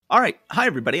All right. Hi,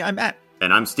 everybody. I'm Matt.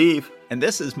 And I'm Steve. And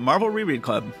this is Marvel Reread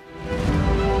Club.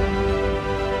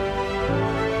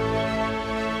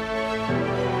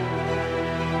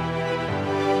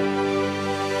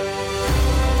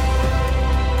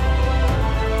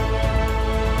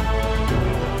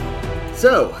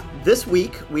 So, this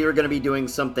week we are going to be doing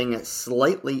something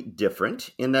slightly different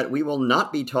in that we will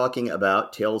not be talking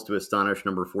about Tales to Astonish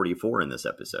number 44 in this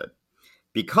episode.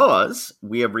 Because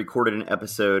we have recorded an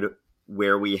episode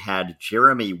where we had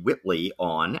Jeremy Whitley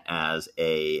on as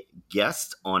a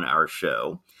guest on our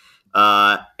show.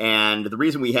 And the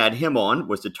reason we had him on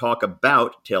was to talk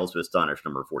about Tales to Astonish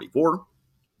number 44.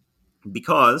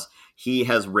 Because he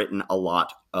has written a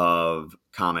lot of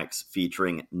comics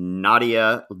featuring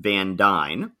Nadia Van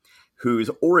Dyne, whose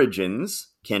origins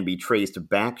can be traced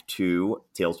back to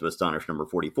Tales to Astonish number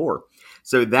 44.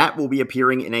 So that will be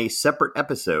appearing in a separate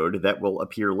episode that will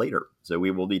appear later. So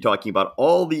we will be talking about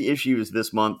all the issues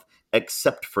this month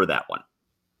except for that one.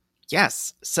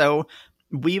 Yes. So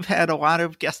we've had a lot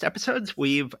of guest episodes.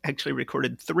 We've actually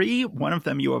recorded 3. One of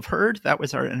them you have heard. That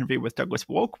was our interview with Douglas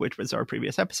Wolk, which was our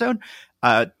previous episode.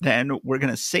 Then we're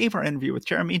going to save our interview with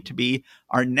Jeremy to be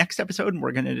our next episode. And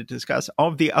we're going to discuss all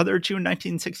of the other June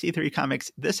 1963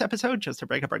 comics this episode, just to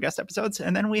break up our guest episodes.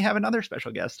 And then we have another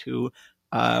special guest who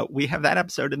we have that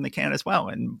episode in the can as well.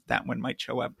 And that one might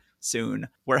show up soon.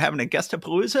 We're having a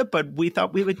guest-a-palooza, but we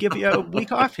thought we would give you a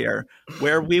week off here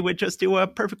where we would just do a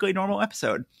perfectly normal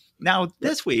episode. Now,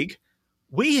 this week,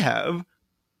 we have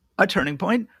a turning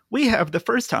point. We have the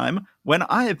first time when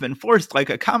I have been forced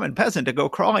like a common peasant to go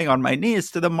crawling on my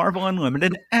knees to the Marvel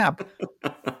Unlimited app.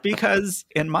 Because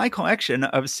in my collection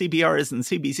of CBRs and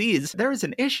CBZs, there is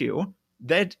an issue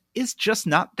that is just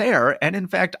not there. And in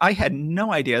fact, I had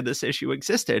no idea this issue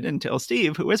existed until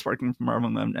Steve, who is working for Marvel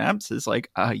Unlimited apps, is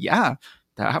like, yeah,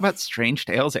 how about Strange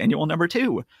Tales Annual number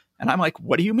 2? And I'm like,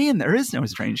 what do you mean? There is no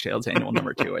Strange Tales Annual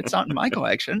number 2. It's not in my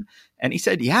collection. And he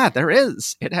said, yeah, there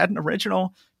is. It had an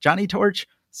original Johnny Torch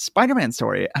Spider-Man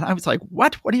story. And I was like,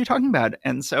 what? What are you talking about?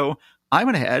 And so I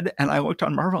went ahead and I looked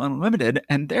on Marvel Unlimited,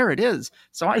 and there it is.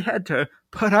 So I had to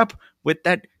put up with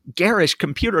that garish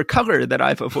computer color that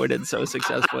I've avoided so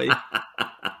successfully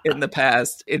in the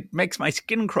past. It makes my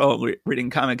skin crawl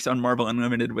reading comics on Marvel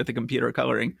Unlimited with the computer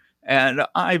coloring. And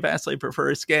I vastly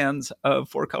prefer scans of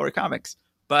 4-color comics.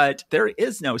 But there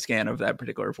is no scan of that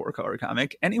particular 4-color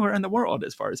comic anywhere in the world,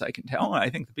 as far as I can tell. And I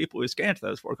think the people who scanned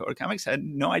those 4-color comics had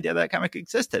no idea that comic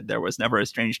existed. There was never a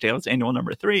Strange Tales Annual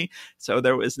number 3, so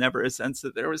there was never a sense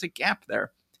that there was a gap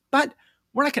there. But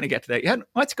we're not going to get to that yet.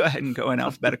 Let's go ahead and go in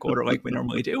alphabetical order like we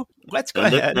normally do. Let's go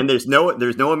ahead. And there's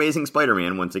no Amazing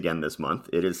Spider-Man once again this month.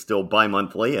 It is still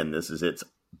bi-monthly, and this is its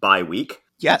bi-week.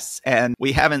 Yes, and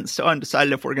we haven't still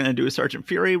undecided if we're going to do Sergeant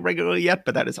Fury regularly yet,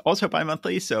 but that is also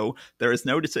bi-monthly, so there is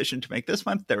no decision to make this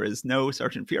month. There is no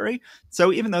Sergeant Fury.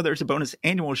 So even though there's a bonus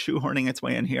annual shoehorning its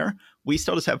way in here, we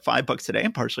still just have 5 books today,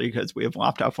 partially because we have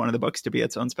lopped off one of the books to be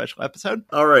its own special episode.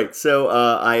 All right, so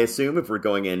I assume if we're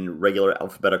going in regular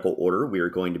alphabetical order, we are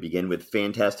going to begin with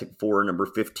Fantastic Four number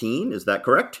 15. Is that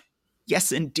correct?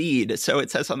 Yes, indeed. So it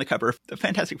says on the cover, the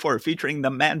Fantastic Four featuring the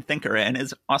Mad Thinker and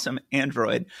his awesome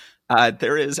android.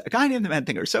 There is a guy named the Mad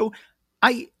Thinker. So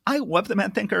I love the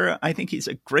Mad Thinker. I think he's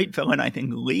a great villain. I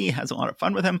think Lee has a lot of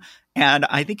fun with him. And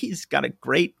I think he's got a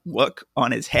great look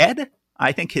on his head.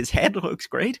 I think his head looks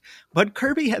great. But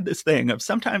Kirby had this thing of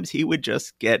sometimes he would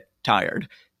just get tired.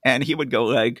 And he would go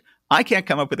like, I can't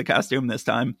come up with a costume this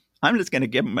time. I'm just going to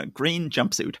give him a green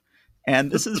jumpsuit.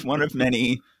 And this is one of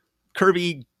many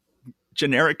Kirby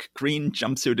generic green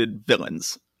jumpsuited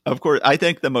villains. Of course, I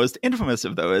think the most infamous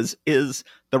of those is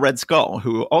the Red Skull,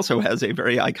 who also has a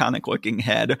very iconic looking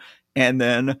head and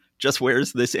then just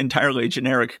wears this entirely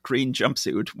generic green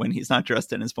jumpsuit when he's not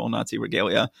dressed in his full Nazi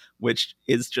regalia, which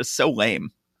is just so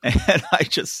lame. And I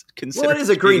just consider it is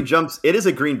a green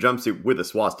jumpsuit with a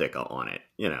swastika on it.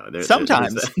 You know,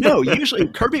 sometimes no. Usually,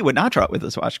 Kirby would not draw it with a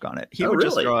swastika on it. He would really?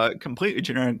 just draw a completely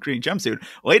generic green jumpsuit.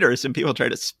 Later, some people try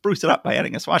to spruce it up by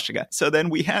adding a swastika. So then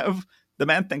we have the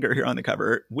Mad Thinker here on the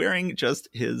cover wearing just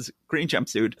his green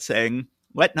jumpsuit, saying,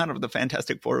 "Let none of the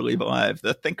Fantastic Four leave alive.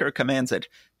 The Thinker commands it."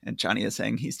 And Johnny is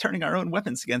saying, "He's turning our own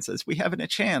weapons against us. We haven't a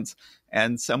chance."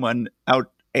 And someone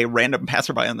out. A random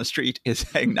passerby on the street is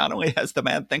saying not only has the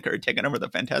Mad Thinker taken over the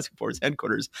Fantastic Four's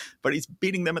headquarters, but he's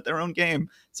beating them at their own game.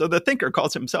 So the Thinker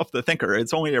calls himself the Thinker.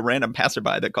 It's only a random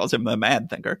passerby that calls him the Mad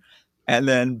Thinker. And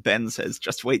then Ben says,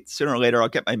 just wait. Sooner or later, I'll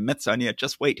get my mitts on you.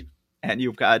 Just wait. And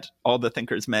you've got all the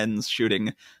Thinker's men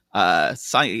shooting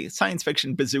science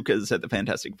fiction bazookas at the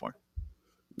Fantastic Four.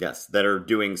 Yes, that are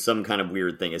doing some kind of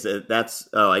weird thing.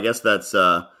 I guess that's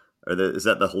Is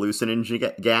that the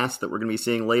hallucinogen gas that we're going to be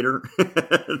seeing later?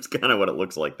 It's kind of what it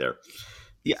looks like there.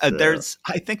 Yeah,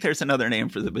 I think there's another name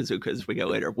for the bazooka as we go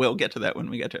later. We'll get to that when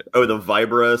we get to it. Oh, the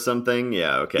Vibra something?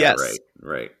 Yeah, okay, yes.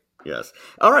 Right. Yes.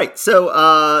 All right. So,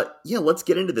 let's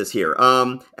get into this here.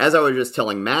 As I was just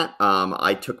telling Matt,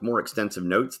 I took more extensive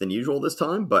notes than usual this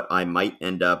time, but I might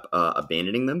end up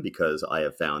abandoning them because I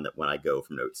have found that when I go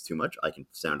from notes too much, I can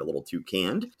sound a little too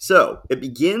canned. So it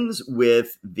begins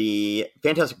with the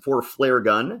Fantastic Four flare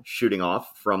gun shooting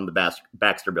off from the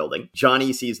Baxter building.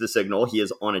 Johnny sees the signal. He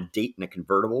is on a date in a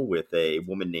convertible with a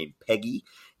woman named Peggy,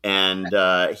 and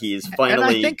he's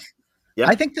finally... And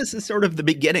I think this is sort of the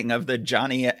beginning of the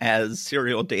Johnny as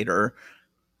serial dater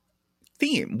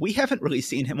theme. We haven't really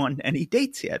seen him on any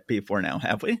dates yet before now,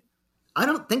 have we? I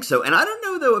don't think so. And I don't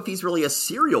know, though, if he's really a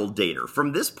serial dater.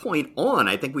 From this point on,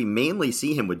 I think we mainly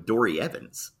see him with Dory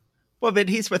Evans. Well, but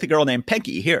he's with a girl named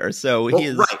Peggy here, so he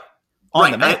is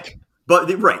on the make. But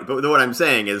what I'm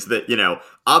saying is that,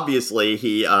 obviously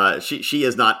she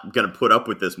is not going to put up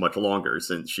with this much longer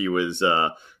since she was,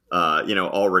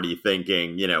 already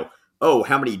thinking, oh,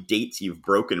 how many dates you've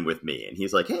broken with me. And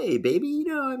he's like, hey, baby,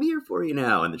 I'm here for you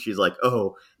now. And then she's like,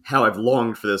 oh, how I've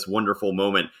longed for this wonderful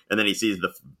moment. And then he sees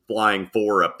the flying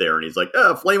 4 up there and he's like,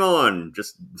 oh, flame on.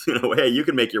 Just, hey, you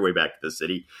can make your way back to the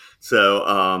city. So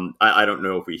I don't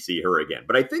know if we see her again.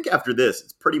 But I think after this,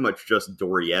 it's pretty much just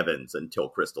Dory Evans until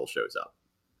Crystal shows up.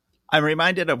 I'm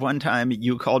reminded of one time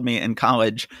you called me in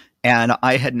college, and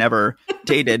I had never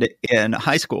dated in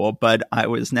high school, but I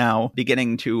was now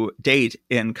beginning to date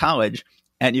in college.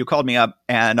 And you called me up,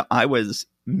 and I was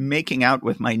making out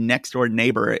with my next door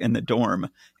neighbor in the dorm.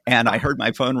 And I heard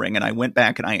my phone ring, and I went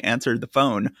back and I answered the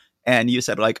phone. And you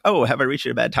said, like, oh, have I reached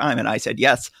you at a bad time? And I said,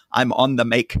 yes, I'm on the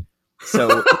make. So,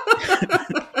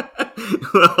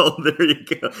 well, there you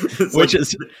go. Which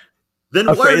is... Then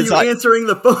why are you answering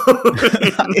the phone?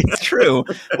 It's true.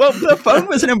 Well, the phone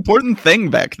was an important thing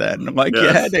back then. Like, you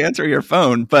had to answer your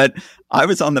phone, but I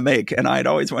was on the make, and I'd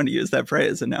always wanted to use that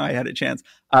phrase, and now I had a chance.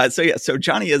 So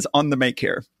Johnny is on the make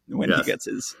here when he gets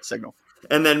his signal.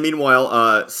 And then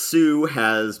meanwhile, Sue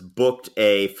has booked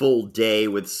a full day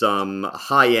with some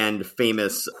high-end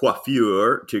famous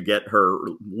coiffure to get her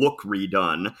look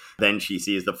redone. Then she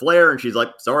sees the flare and she's like,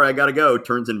 sorry, I gotta go.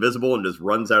 Turns invisible and just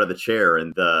runs out of the chair.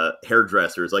 And the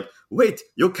hairdresser is like, wait,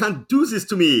 you can't do this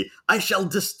to me. I shall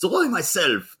destroy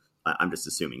myself. I'm just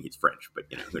assuming he's French, but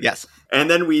Yes. And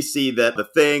then we see that the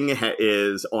Thing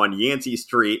is on Yancey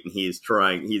Street, and he's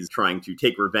trying to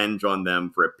take revenge on them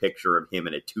for a picture of him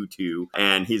in a tutu,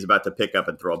 and he's about to pick up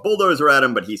and throw a bulldozer at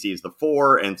him, but he sees the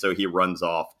 4, and so he runs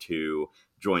off to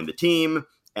join the team.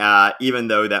 Even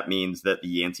though that means that the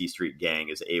Yancey Street gang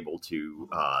is able to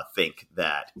think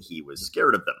that he was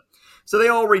scared of them. So they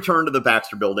all return to the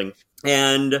Baxter building,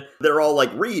 and they're all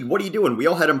like, Reed, what are you doing? We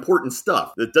all had important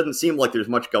stuff. It doesn't seem like there's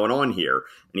much going on here.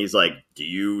 And he's like, do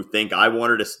you think I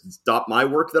wanted to stop my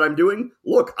work that I'm doing?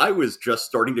 Look, I was just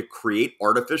starting to create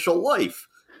artificial life.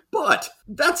 But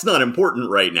that's not important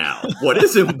right now. What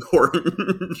is important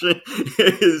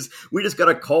is we just got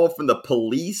a call from the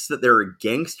police that there are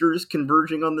gangsters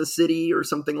converging on the city or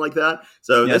something like that.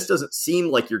 So This doesn't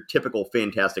seem like your typical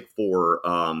Fantastic Four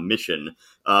mission.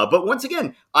 But once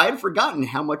again, I had forgotten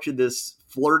how much of this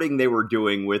flirting they were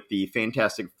doing with the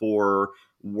Fantastic Four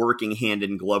working hand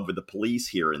in glove with the police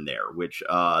here and there, which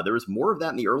there was more of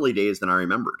that in the early days than I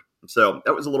remembered. So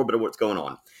that was a little bit of what's going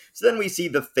on. So then we see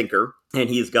the Thinker,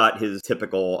 and he's got his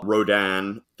typical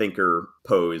Rodin Thinker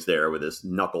pose there with his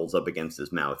knuckles up against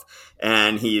his mouth.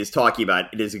 And he's talking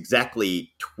about it is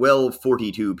exactly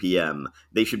 12:42 p.m.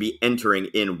 They should be entering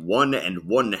in 1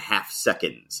 1/2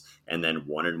 seconds. And then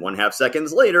 1 1/2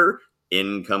 seconds later,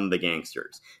 in come the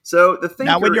gangsters. So the Thinker...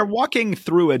 Now, when you're walking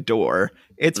through a door,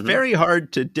 it's very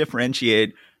hard to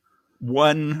differentiate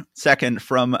 1 second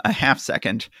from a half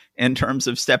second in terms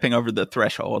of stepping over the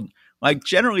threshold. Like,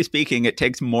 generally speaking, it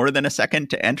takes more than a second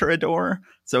to enter a door,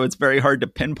 so it's very hard to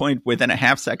pinpoint within a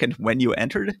half second when you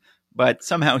entered, but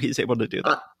somehow he's able to do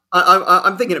that.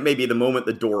 I'm thinking it may be the moment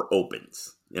the door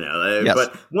opens, Yes.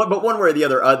 but one way or the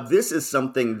other, this is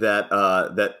something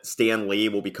that Stan Lee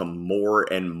will become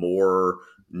more and more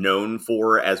known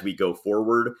for as we go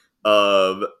forward,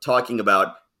 of talking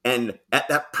about, and at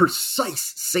that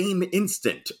precise same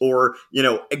instant, or,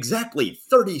 exactly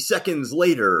 30 seconds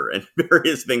later, and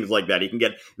various things like that. He can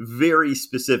get very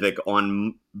specific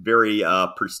on very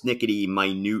persnickety,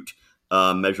 minute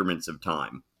measurements of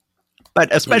time.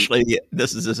 But especially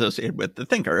this is associated with the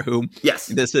Thinker, who, yes,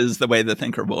 this is the way the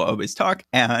Thinker will always talk.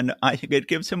 And I think it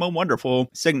gives him a wonderful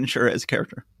signature as a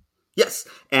character. Yes.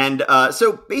 And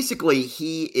so basically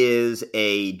he is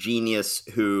a genius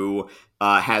who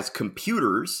has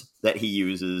computers that he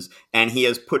uses, and he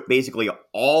has put basically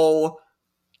all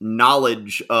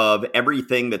knowledge of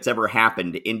everything that's ever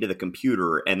happened into the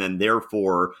computer, and then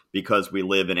therefore, because we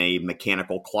live in a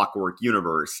mechanical clockwork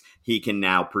universe, he can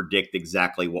now predict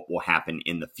exactly what will happen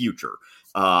in the future.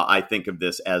 I think of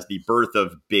this as the birth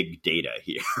of big data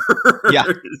here.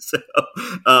 Yeah.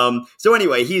 So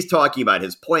anyway, he's talking about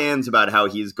his plans, about how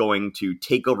he's going to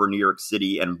take over New York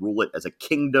City and rule it as a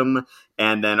kingdom.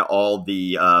 And then all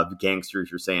the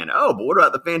gangsters are saying, oh, but what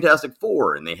about the Fantastic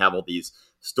Four? And they have all these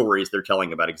stories they're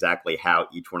telling about exactly how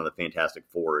each one of the Fantastic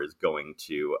Four is going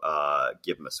to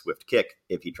give him a swift kick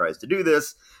if he tries to do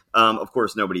this. Of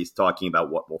course, nobody's talking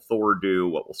about what will Thor do,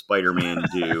 what will Spider-Man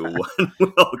do,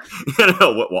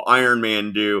 what will Iron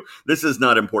Man do. This is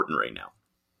not important right now.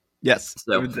 Yes.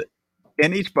 So,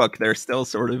 in each book, they're still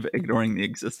sort of ignoring the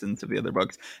existence of the other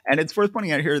books. And it's worth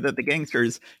pointing out here that the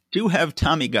gangsters do have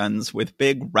Tommy guns with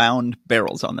big round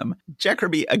barrels on them. Jack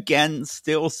Kirby, again,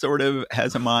 still sort of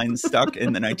has a mind stuck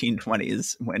in the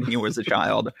 1920s when he was a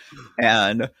child.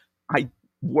 And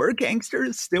were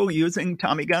gangsters still using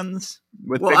Tommy guns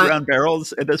with big round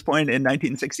barrels at this point in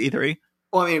 1963?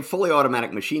 Well, I mean, fully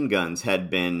automatic machine guns had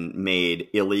been made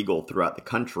illegal throughout the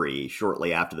country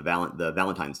shortly after the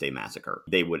Valentine's Day Massacre.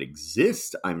 They would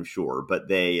exist, I'm sure, but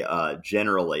they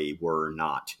generally were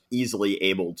not easily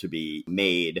able to be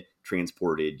made,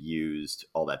 transported, used,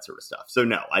 all that sort of stuff. So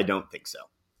no, I don't think so.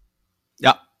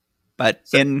 Yeah, but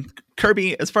in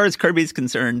Kirby, as far as Kirby's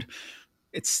concerned,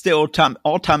 it's still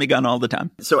all Tommy gun all the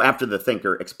time. So after the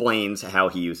Thinker explains how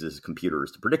he uses computers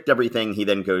to predict everything, he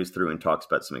then goes through and talks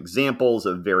about some examples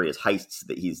of various heists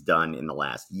that he's done in the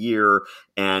last year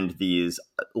and these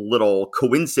little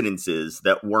coincidences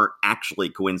that weren't actually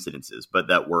coincidences, but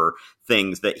that were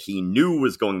things that he knew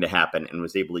was going to happen and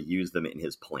was able to use them in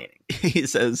his planning. He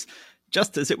says,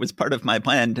 just as it was part of my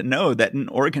plan to know that an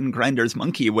organ grinder's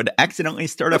monkey would accidentally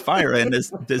start a fire in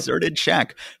his deserted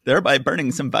shack, thereby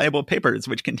burning some valuable papers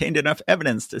which contained enough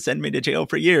evidence to send me to jail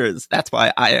for years. That's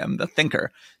why I am the Thinker.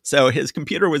 So his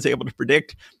computer was able to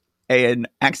predict an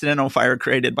accidental fire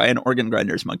created by an organ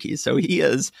grinder's monkey. So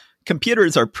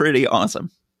computers are pretty awesome.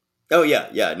 Oh,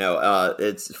 yeah. No,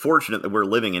 it's fortunate that we're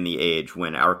living in the age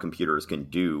when our computers can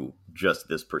do just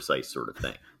this precise sort of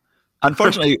thing.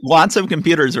 Unfortunately, lots of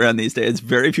computers around these days,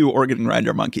 very few organ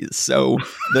grinder monkeys. So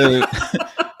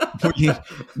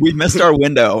we missed our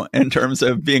window in terms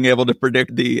of being able to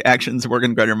predict the actions of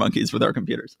organ grinder monkeys with our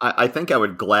computers. I think I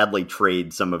would gladly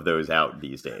trade some of those out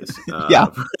these days. Yeah.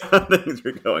 Things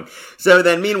are going. So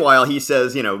then meanwhile, he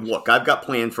says, look, I've got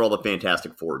plans for all the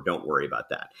Fantastic Four. Don't worry about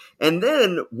that. And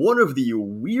then one of the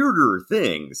weirder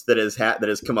things that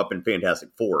has come up in Fantastic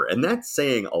Four, and that's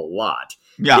saying a lot,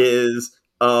 is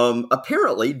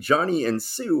apparently Johnny and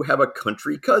Sue have a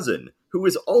country cousin who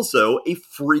is also a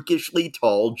freakishly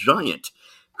tall giant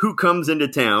who comes into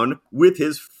town with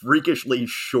his freakishly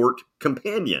short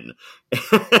companion.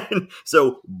 And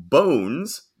so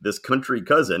Bones, this country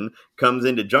cousin, comes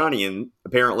into Johnny, and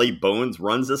apparently Bones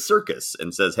runs a circus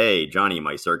and says, hey, Johnny,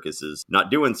 my circus is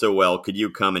not doing so well. Could you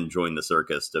come and join the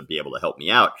circus to be able to help me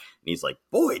out? And he's like,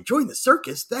 boy, join the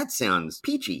circus? That sounds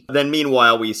peachy. Then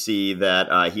meanwhile, we see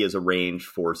that he has arranged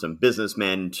for some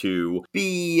businessmen to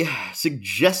be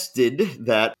suggested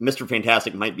that Mr.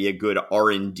 Fantastic might be a good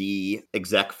R&D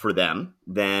exec for them.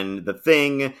 Then the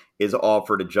Thing is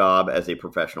offered a job as a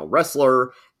professional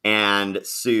wrestler, and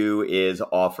Sue is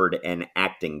offered an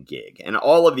acting gig. And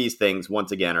all of these things,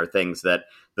 once again, are things that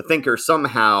the Thinker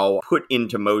somehow put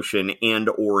into motion and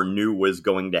or knew was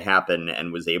going to happen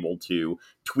and was able to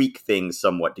tweak things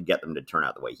somewhat to get them to turn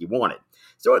out the way he wanted.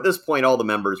 So at this point, all the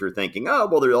members are thinking, oh,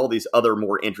 well, there are all these other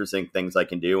more interesting things I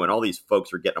can do, and all these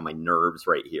folks are getting on my nerves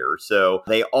right here. So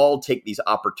they all take these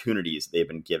opportunities they've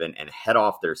been given and head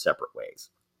off their separate ways.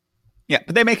 Yeah,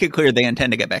 but they make it clear they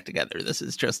intend to get back together. This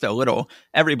is just a little,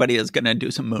 everybody is going to do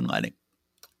some moonlighting.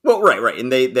 Well, right.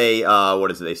 And they what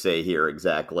does they say here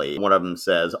exactly? One of them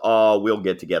says, oh, we'll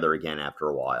get together again after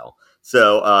a while.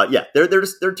 So,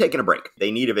 they're taking a break.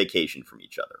 They need a vacation from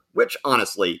each other, which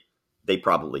honestly, they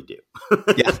probably do.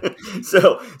 Yeah.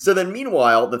 So then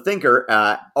meanwhile, the Thinker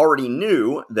already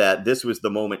knew that this was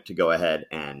the moment to go ahead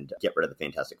and get rid of the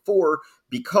Fantastic Four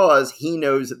because he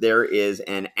knows that there is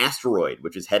an asteroid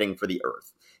which is heading for the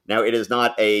Earth. Now, it is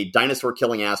not a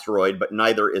dinosaur-killing asteroid, but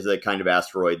neither is it a kind of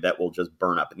asteroid that will just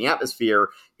burn up in the atmosphere.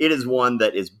 It is one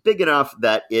that is big enough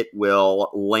that it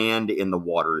will land in the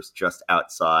waters just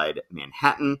outside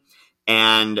Manhattan,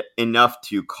 and enough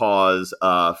to cause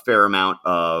a fair amount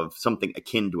of something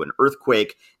akin to an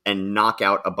earthquake and knock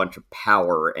out a bunch of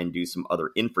power and do some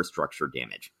other infrastructure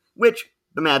damage, which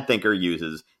the Mad Thinker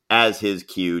uses as his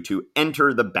cue to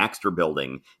enter the Baxter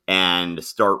Building and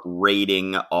start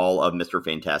raiding all of Mr.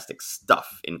 Fantastic's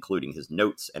stuff, including his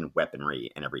notes and weaponry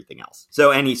and everything else.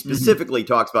 So, and he specifically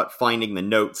talks about finding the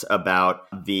notes about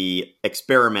the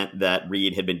experiment that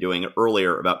Reed had been doing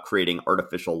earlier about creating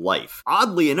artificial life.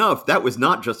 Oddly enough, that was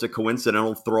not just a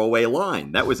coincidental throwaway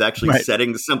line. That was actually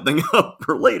setting something up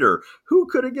for later. Who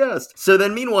could have guessed? So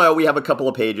then meanwhile, we have a couple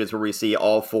of pages where we see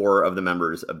all 4 of the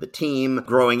members of the team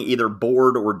growing either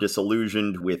bored or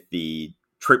disillusioned with the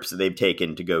trips that they've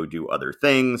taken to go do other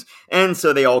things. And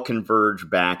so they all converge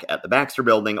back at the Baxter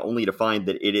Building, only to find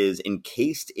that it is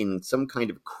encased in some kind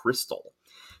of crystal.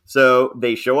 So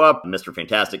they show up. Mr.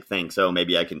 Fantastic thinks, oh,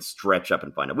 maybe I can stretch up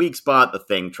and find a weak spot. The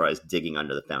Thing tries digging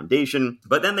under the foundation.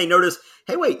 But then they notice,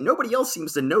 hey, wait, nobody else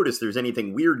seems to notice there's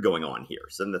anything weird going on here.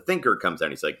 So then the Thinker comes out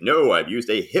and he's like, no, I've used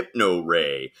a hypno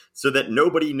ray so that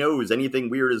nobody knows anything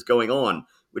weird is going on.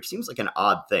 Which seems like an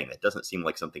odd thing. That doesn't seem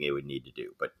like something they would need to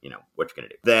do. But, what you going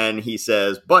to do? Then he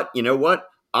says, but you know what?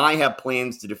 I have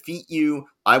plans to defeat you.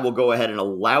 I will go ahead and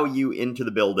allow you into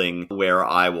the building where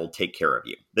I will take care of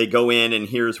you. They go in, and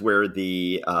here's where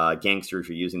the gangsters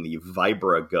are using the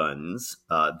Vibra guns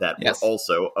that were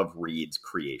also of Reed's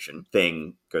creation.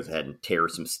 Thing goes ahead and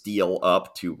tears some steel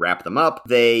up to wrap them up.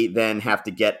 They then have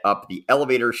to get up the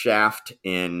elevator shaft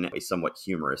in a somewhat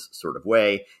humorous sort of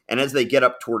way. And as they get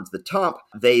up towards the top,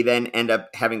 they then end up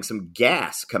having some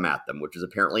gas come at them, which is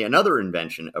apparently another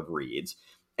invention of Reed's.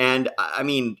 And I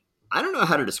mean, I don't know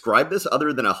how to describe this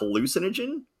other than a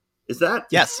hallucinogen. Is that?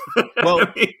 Yes. Well,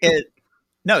 what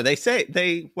do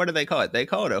they call it? They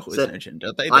call it a hallucinogen,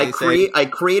 don't they? I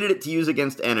created it to use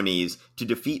against enemies to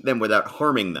defeat them without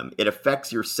harming them. It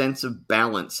affects your sense of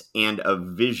balance and of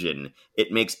vision.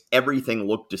 It makes everything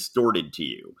look distorted to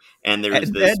you. And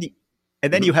there's this.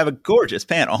 And then you have a gorgeous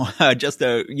panel,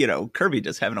 Kirby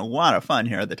just having a lot of fun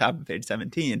here at the top of page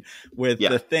 17 with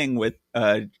the Thing with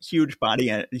a huge body,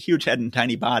 and huge head and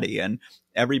tiny body, and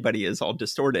everybody is all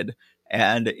distorted,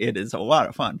 and it is a lot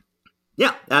of fun.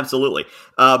 Yeah, absolutely.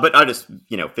 But I just,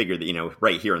 figured that,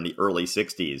 right here in the early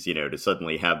 60s, to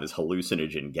suddenly have this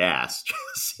hallucinogen gas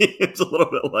just seems a little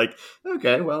bit like,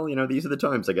 okay, well, these are the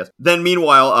times, I guess. Then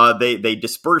meanwhile, they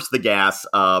disperse the gas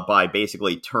by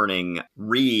basically turning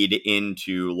Reed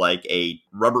into like a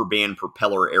rubber band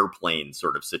propeller airplane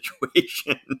sort of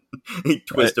situation. They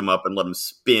twist him up and let him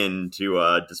spin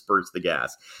to disperse the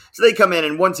gas. So they come in,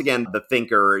 and once again, the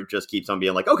Thinker just keeps on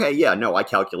being like, okay, yeah, no, I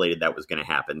calculated that was going to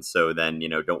happen. So then,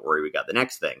 don't worry, we got the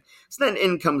next thing. So then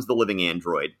in comes the living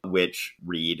android, which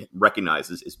Reed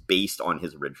recognizes is based on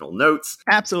his original notes.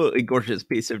 Absolutely gorgeous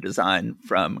piece of design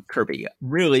from Kirby.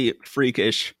 Really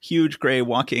freakish, huge gray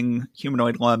walking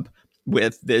humanoid lump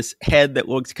with this head that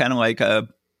looks kind of like a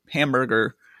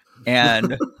hamburger.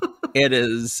 And it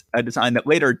is a design that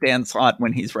later Dan Slott,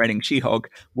 when he's writing She-Hulk,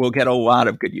 will get a lot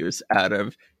of good use out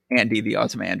of Andy the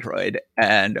Awesome Android,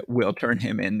 and will turn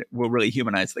him in, will really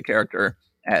humanize the character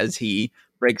as he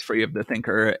breaks free of the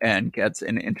Thinker and gets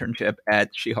an internship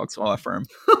at She-Hulk's law firm.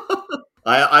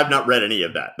 I've not read any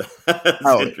of that.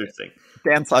 That's interesting.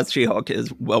 Dan Slott's She-Hulk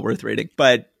is well worth reading,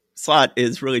 but Slott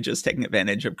is really just taking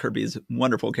advantage of Kirby's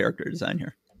wonderful character design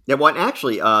here. Yeah, well,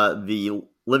 actually, the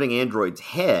living android's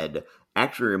head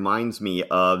actually reminds me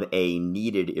of a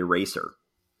kneaded eraser,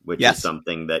 which is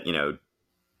something that,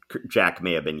 Jack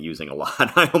may have been using a lot.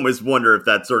 I almost wonder if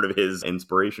that's sort of his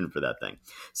inspiration for that thing.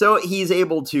 So he's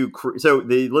able to, so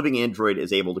the living android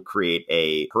is able to create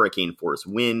a hurricane force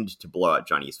wind to blow out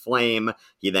Johnny's flame.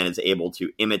 He then is able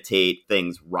to imitate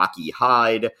Thing's rocky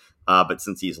hide. But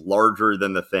since he's larger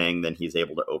than the Thing, then he's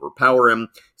able to overpower him.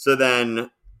 So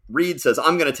then Reed says,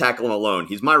 I'm going to tackle him alone.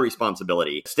 He's my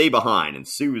responsibility. Stay behind. And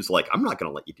Sue's like, I'm not going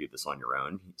to let you do this on your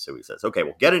own. So he says, okay,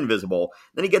 well, get invisible.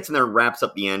 Then he gets in there and wraps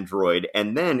up the android,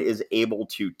 and then is able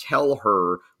to tell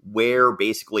her where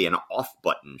basically an off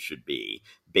button should be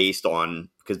based on,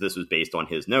 because this was based on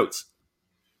his notes.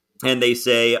 And they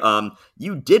say,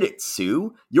 you did it,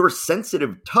 Sue. Your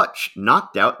sensitive touch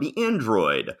knocked out the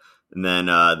android. And then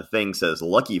the Thing says,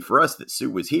 lucky for us that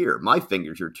Sue was here. My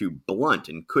fingers are too blunt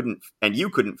and you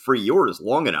couldn't free yours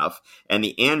long enough. And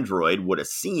the android would have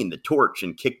seen the torch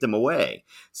and kicked him away.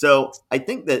 So I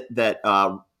think that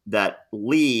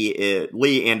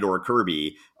Lee and or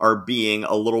Kirby are being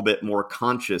a little bit more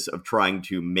conscious of trying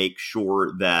to make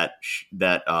sure that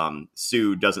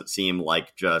Sue doesn't seem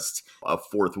like just a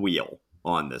fourth wheel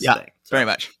on this thing. So, very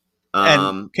much.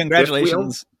 And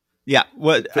congratulations. Yeah,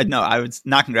 I would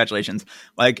not congratulations.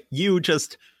 Like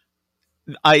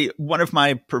one of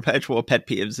my perpetual pet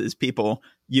peeves is people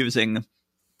using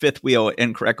fifth wheel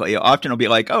incorrectly. Often it'll be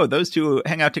like, oh, those two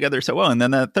hang out together so well. And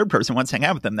then the third person wants to hang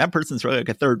out with them. That person's really like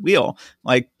a third wheel.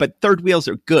 Like, but third wheels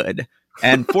are good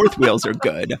and fourth wheels are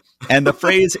good. And the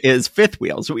phrase is fifth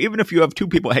wheel. So even if you have two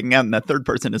people hanging out and that third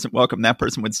person isn't welcome, that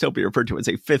person would still be referred to as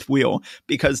a fifth wheel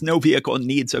because no vehicle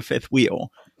needs a fifth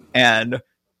wheel.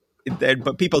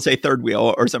 But people say third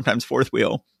wheel or sometimes fourth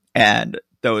wheel, and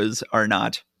those are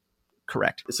not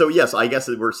correct. So yes, I guess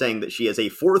we're saying that she is a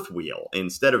fourth wheel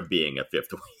instead of being a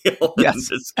fifth wheel.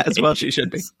 Yes, as well she should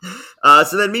be.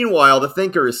 So then meanwhile, the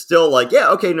Thinker is still like, yeah,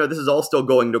 okay, no, this is all still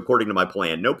going according to my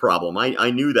plan. No problem.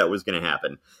 I knew that was going to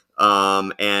happen.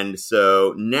 And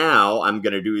so now I'm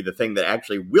going to do the thing that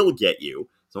actually will get you.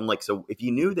 So I'm like, so if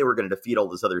you knew they were going to defeat all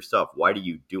this other stuff, why do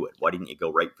you do it? Why didn't you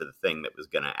go right for the thing that was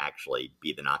going to actually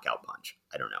be the knockout punch?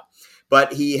 I don't know.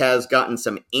 But he has gotten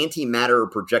some antimatter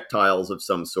projectiles of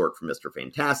some sort from Mr.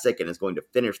 Fantastic and is going to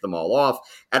finish them all off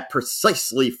at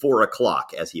precisely 4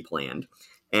 o'clock as he planned.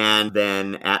 And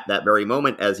then at that very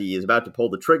moment, as he is about to pull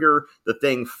the trigger, the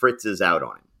thing fritzes out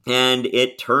on him. And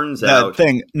it turns out...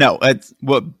 be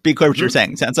clear what you're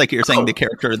saying. Sounds like you're saying the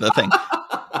character of the thing.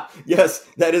 Yes,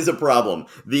 that is a problem.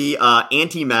 The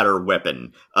antimatter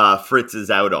weapon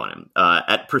fritzes out on him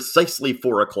at precisely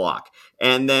 4 o'clock.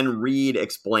 And then Reed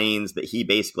explains that he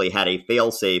basically had a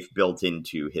failsafe built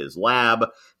into his lab,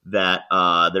 that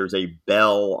there's a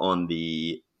bell on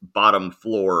the bottom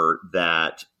floor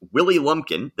that Willie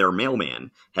Lumpkin, their mailman,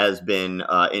 has been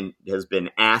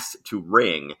asked to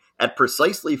ring at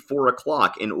precisely 4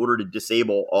 o'clock in order to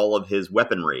disable all of his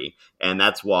weaponry, and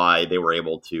that's why they were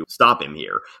able to stop him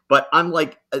here. But I'm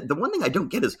like, the one thing I don't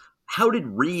get is, how did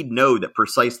Reed know that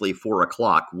precisely 4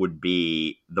 o'clock would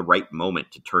be the right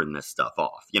moment to turn this stuff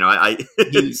off? You know,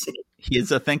 He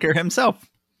is a thinker himself.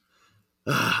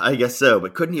 I guess so,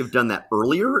 but couldn't he have done that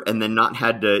earlier and then not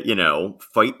had to,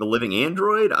 fight the living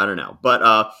android? I don't know.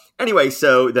 But anyway,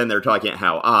 so then they're talking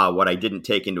about how, what I didn't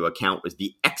take into account was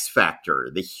the X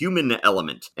factor, the human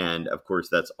element. And of course,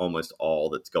 that's almost all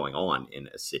that's going on in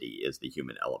a city is the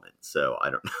human element. So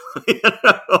I don't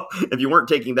know if you weren't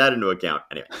taking that into account.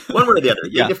 Anyway, one way or the other,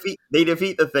 Yeah. they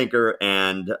defeat the Thinker.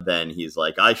 And then he's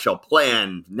like, I shall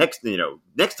plan next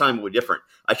time will be different.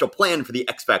 I shall plan for the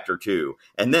X factor too.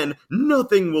 And then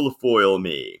nothing will foil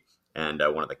me. And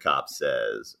one of the cops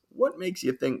says, what makes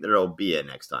you think there'll be a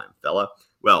next time, fella?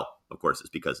 Well, of course, it's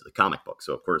because of the comic book.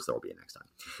 So, of course, there'll be a next time.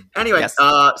 Anyway, Yes.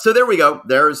 So there we go.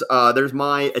 There's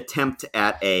my attempt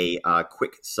at a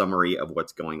quick summary of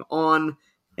what's going on.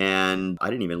 And I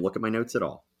didn't even look at my notes at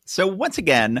all. So once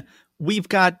again, we've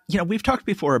got, we've talked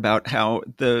before about how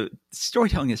the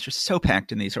storytelling is just so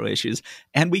packed in these early issues.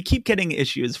 And we keep getting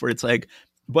issues where it's like,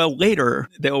 well, later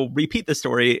they'll repeat the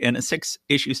story in a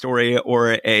 6-issue story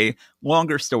or a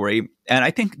longer story. And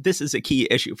I think this is a key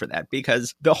issue for that,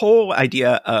 because the whole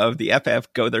idea of the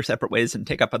FF go their separate ways and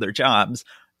take up other jobs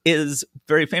is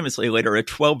very famously later a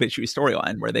 12-issue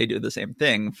storyline where they do the same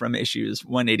thing from issues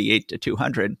 188 to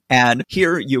 200. And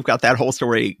here you've got that whole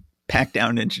story packed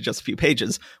down into just a few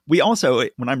pages. We also,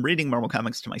 when I'm reading Marvel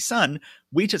Comics to my son,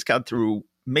 we just got through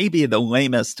maybe the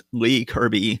lamest Lee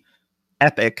Kirby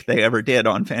epic they ever did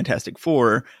on Fantastic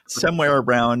Four, somewhere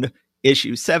around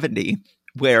issue 70,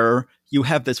 where you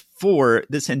have this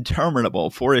interminable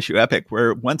 4-issue epic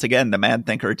where once again the Mad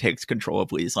Thinker takes control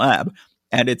of Lee's lab,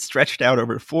 and it's stretched out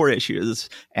over 4 issues,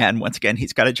 and once again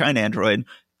he's got a giant android,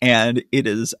 and it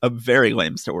is a very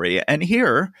lame story. And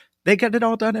here they get it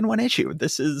all done in 1 issue.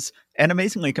 This is an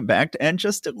amazingly compact and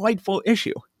just delightful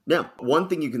issue. Yeah, one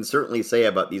thing you can certainly say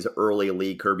about these early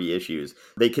Lee Kirby issues,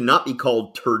 they cannot be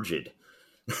called turgid.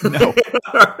 No.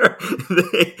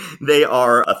 they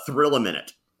are a thrill a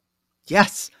minute.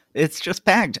 Yes, it's just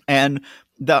packed. And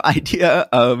the idea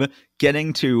of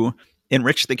getting to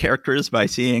enrich the characters by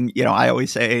seeing, I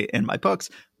always say in my books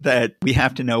that we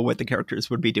have to know what the characters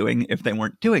would be doing if they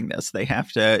weren't doing this. They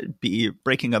have to be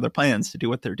breaking other plans to do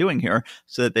what they're doing here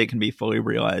so that they can be fully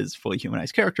realized, fully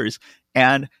humanized characters.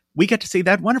 And we get to see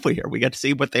that wonderfully here. We get to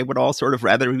see what they would all sort of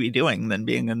rather be doing than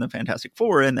being in the Fantastic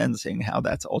Four, and then seeing how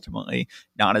that's ultimately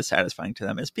not as satisfying to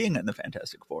them as being in the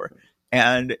Fantastic Four.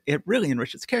 And it really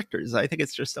enriches characters. I think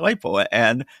it's just delightful.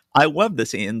 And I love the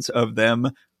scenes of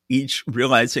them each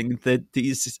realizing that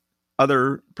these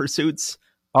other pursuits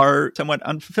are somewhat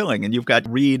unfulfilling. And you've got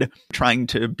Reed trying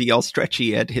to be all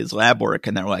stretchy at his lab work,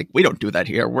 and they're like, we don't do that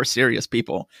here. We're serious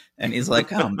people. And he's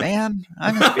like, oh man,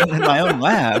 I'm just being in my own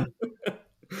lab.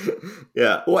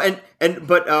 Yeah. Well,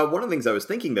 but one of the things I was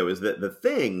thinking though is that the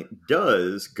Thing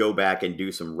does go back and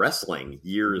do some wrestling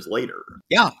years later.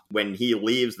 Yeah. When he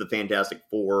leaves the Fantastic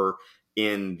Four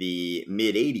in the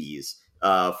mid 80s,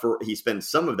 He spends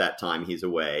some of that time he's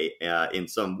away in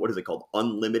some, what is it called,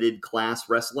 unlimited class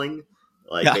wrestling,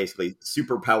 like basically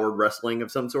super powered wrestling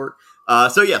of some sort.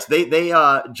 So yes, they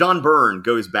John Byrne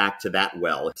goes back to that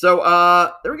well. So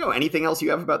there we go. Anything else you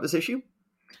have about this issue?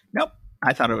 Nope.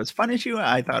 I thought it was a fun issue.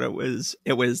 I thought it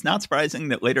was not surprising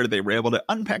that later they were able to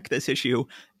unpack this issue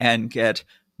and get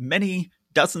many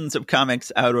dozens of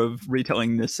comics out of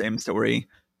retelling this same story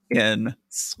in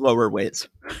slower ways.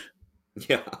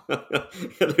 Yeah.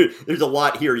 There's a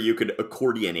lot here you could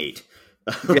accordionate.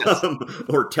 Yes.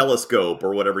 Or telescope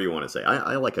or whatever you want to say.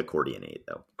 I like accordionate,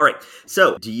 though. All right.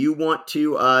 So do you want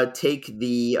to take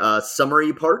the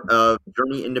summary part of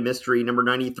Journey into Mystery number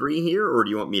 93 here, or do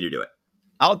you want me to do it?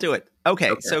 I'll do it.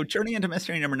 Okay, so Journey into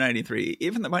Mystery number 93.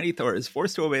 Even the mighty Thor is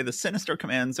forced to obey the sinister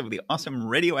commands of the awesome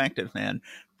Radioactive Man,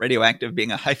 radioactive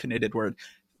being a hyphenated word.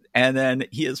 And then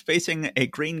he is facing a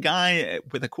green guy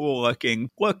with a cool-looking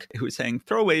look who's saying,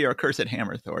 "Throw away your cursed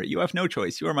hammer, Thor. You have no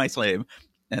choice. You are my slave."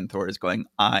 And Thor is going,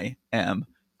 "I am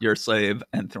your slave,"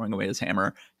 and throwing away his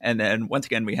hammer. And then once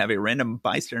again, we have a random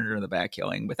bystander in the back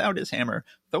yelling, "Without his hammer,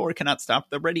 Thor cannot stop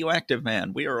the Radioactive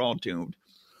Man. We are all doomed."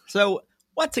 So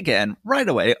once again, right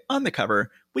away on the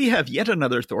cover, we have yet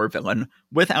another Thor villain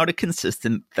without a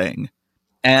consistent thing.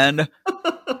 And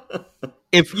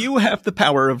if you have the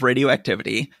power of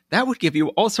radioactivity, that would give you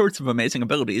all sorts of amazing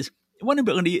abilities. One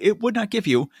ability it would not give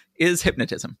you is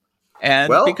hypnotism.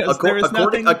 And because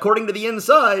according to the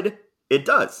inside, it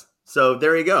does. So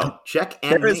there you go. Check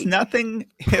and there is nothing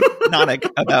hypnotic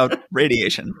about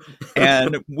radiation.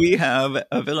 And we have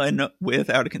a villain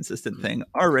without a consistent thing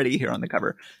already here on the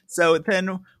cover. So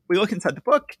then we look inside the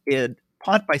book.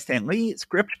 Plot by Stan Lee,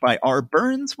 script by R.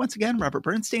 Burns, once again, Robert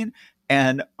Bernstein,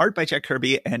 and art by Jack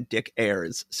Kirby and Dick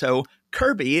Ayers. So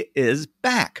Kirby is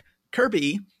back.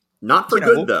 Kirby. Not for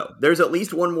good, though. There's at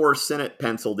least one more Senate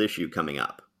penciled issue coming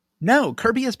up. No,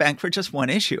 Kirby is back for just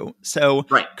one issue. So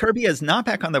Kirby is not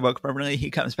back on the book permanently. He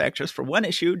comes back just for one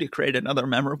issue to create another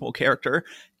memorable character.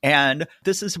 And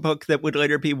this is a book that would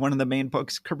later be one of the main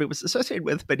books Kirby was associated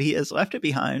with, but he has left it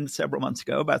behind several months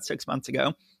ago, about 6 months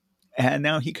ago. And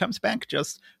now he comes back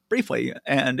just briefly.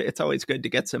 And it's always good to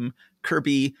get some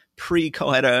Kirby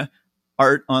pre-Coletta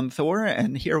art on Thor.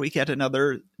 And here we get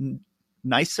another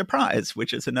nice surprise,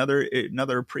 which is another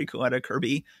pre-Coletta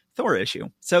Kirby Thor issue.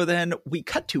 So then we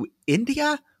cut to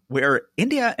India, where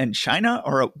India and China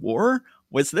are at war.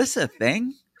 Was this a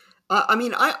thing?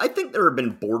 I think there have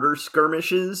been border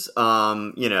skirmishes,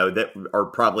 that are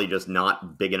probably just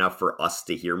not big enough for us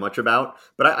to hear much about.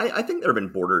 But I think there have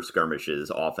been border skirmishes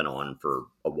off and on for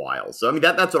a while. So, I mean,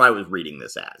 that's what I was reading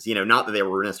this as. Not that they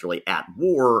were necessarily at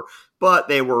war, but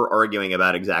they were arguing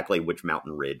about exactly which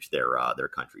mountain ridge their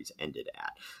countries ended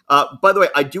at. By the way,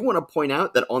 I do want to point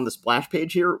out that on the splash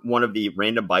page here, one of the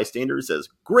random bystanders says,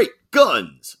 "Great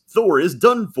guns! Thor is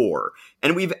done for."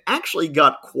 And we've actually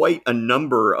got quite a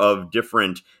number of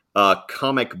different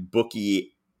comic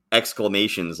booky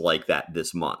exclamations like that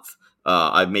this month.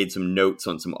 I've made some notes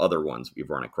on some other ones we've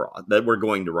run across that we're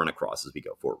going to run across as we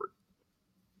go forward.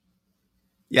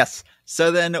 Yes.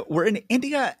 So then we're in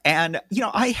India, and,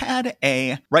 I had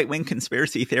a right-wing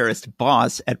conspiracy theorist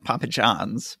boss at Papa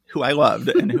John's who I loved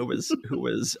and who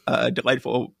was a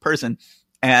delightful person.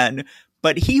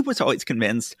 But he was always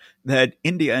convinced that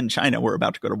India and China were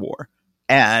about to go to war.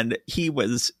 And he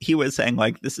was saying,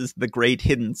 like, this is the great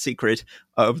hidden secret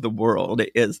of the world,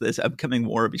 is this upcoming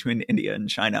war between India and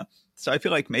China. So I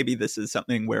feel like maybe this is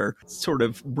something where sort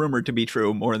of rumored to be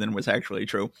true more than was actually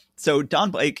true. So Don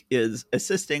Blake is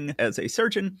assisting as a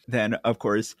surgeon. Then, of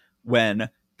course, when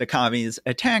the commies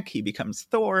attack, he becomes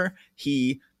Thor.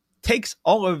 He takes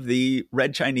all of the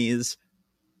Red Chinese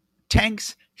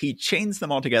tanks, he chains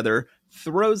them all together,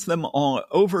 throws them all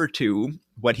over to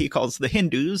what he calls the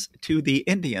Hindus, to the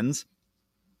Indians,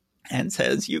 and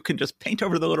says, "You can just paint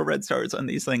over the little red stars on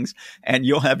these things and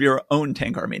you'll have your own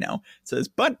tank army now." Says,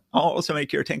 "But I'll also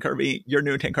make your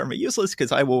new tank army useless,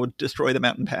 because I will destroy the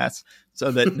mountain pass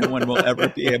so that no one will ever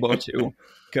be able to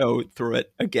go through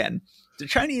it again." The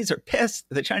Chinese are pissed.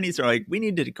 The Chinese are like, "We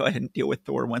need to go ahead and deal with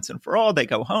Thor once and for all." They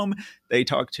go home. They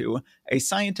talk to a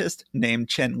scientist named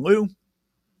Chen Lu.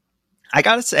 I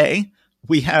gotta say,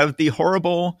 we have the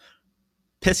horrible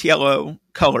piss yellow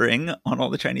coloring on all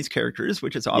the Chinese characters,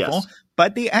 which is awful. Yes.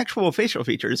 But the actual facial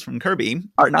features from Kirby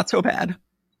are not so bad.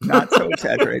 Not so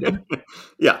exaggerated.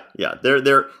 Yeah.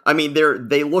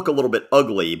 They look a little bit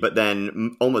ugly, but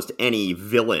then almost any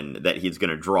villain that he's going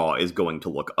to draw is going to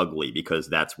look ugly, because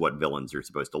that's what villains are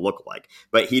supposed to look like.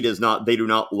 But they do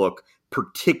not look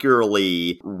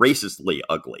particularly racistly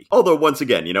ugly. Although, once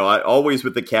again, I always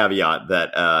with the caveat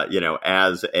that,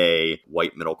 as a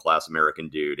white middle-class American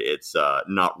dude, it's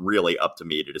not really up to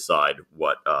me to decide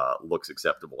what looks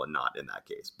acceptable and not in that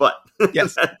case. But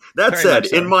yes, that said,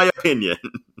 so. In my opinion...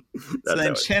 So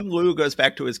then Chen Lu goes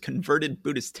back to his converted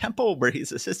Buddhist temple where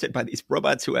he's assisted by these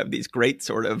robots who have these great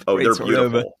sort of... they're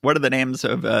beautiful. What are the names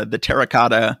of the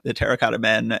terracotta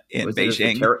men in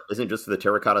Beijing? Isn't it just the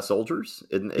terracotta soldiers?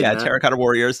 Terracotta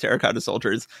warriors, terracotta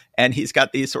soldiers. And he's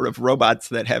got these sort of robots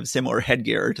that have similar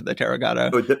headgear to the terracotta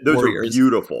those warriors. Are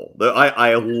beautiful.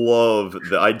 I love...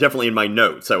 I definitely, in my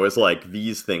notes, I was like,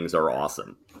 these things are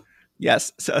awesome.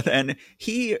 Yes. So then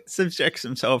he subjects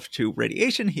himself to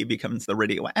radiation. He becomes the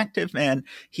radioactive man.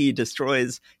 He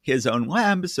destroys his own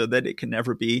lab so that it can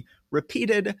never be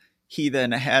repeated. He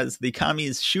then has the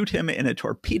commies shoot him in a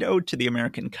torpedo to the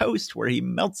American coast where he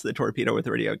melts the torpedo with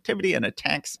radioactivity and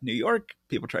attacks New York.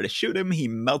 People try to shoot him. He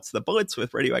melts the bullets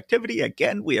with radioactivity.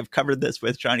 Again, we have covered this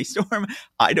with Johnny Storm.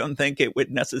 I don't think it would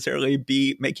necessarily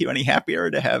make you any happier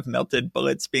to have melted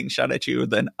bullets being shot at you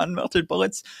than unmelted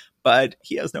bullets, but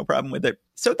he has no problem with it.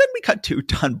 So then we cut to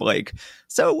Don Blake.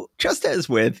 So just as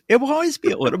with, it will always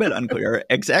be a little bit unclear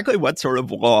exactly what sort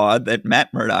of law that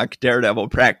Matt Murdock, Daredevil,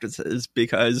 practices,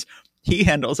 because he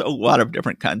handles a lot of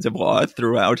different kinds of law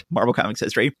throughout Marvel Comics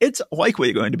history. It's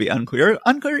likely going to be unclear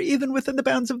even within the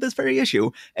bounds of this very issue,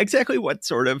 exactly what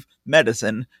sort of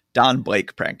medicine Don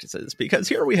Blake practices. Because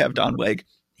here we have Don Blake.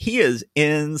 He is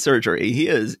in surgery. He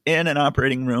is in an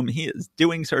operating room. He is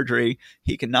doing surgery.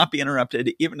 He cannot be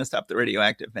interrupted, even to stop the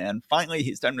radioactive man. Finally,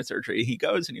 he's done with surgery. He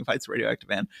goes and he fights the radioactive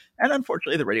man. And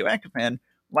unfortunately, the radioactive man,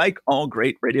 like all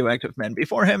great radioactive men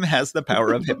before him, has the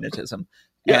power of hypnotism.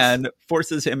 Yes. And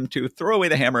forces him to throw away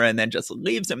the hammer and then just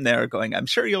leaves him there going, I'm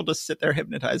sure you'll just sit there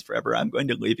hypnotized forever. I'm going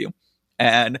to leave you.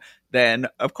 And then,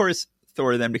 of course,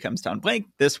 Thor then becomes Don Blake.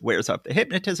 This wears off the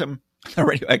hypnotism. The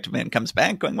radioactive man comes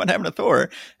back going, what happened to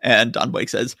Thor? And Don Blake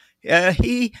says,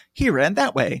 he ran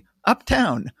that way,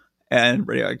 uptown. And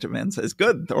radioactive man says,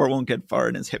 good, Thor won't get far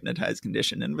in his hypnotized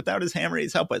condition. And without his hammer,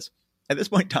 he's helpless. At this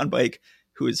point, Don Blake,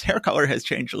 whose hair color has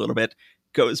changed a little bit,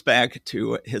 goes back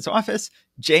to his office.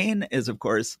 Jane is, of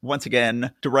course, once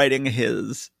again deriding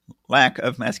his lack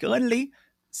of masculinity,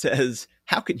 says,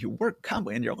 how can you work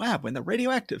calmly in your lab when the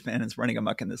radioactive man is running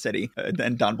amok in the city?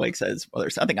 Then Don Blake says, well,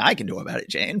 there's nothing I can do about it,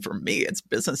 Jane. For me, it's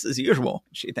business as usual.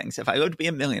 She thinks, if I live to be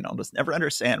 1,000,000, I'll just never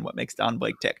understand what makes Don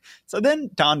Blake tick. So then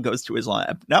Don goes to his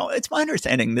lab. Now, it's my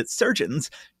understanding that surgeons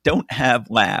don't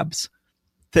have labs.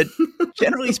 That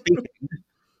generally speaking,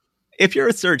 if you're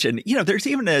a surgeon, there's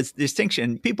even a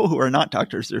distinction. People who are not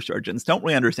doctors or surgeons don't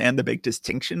really understand the big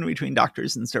distinction between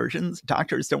doctors and surgeons.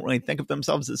 Doctors don't really think of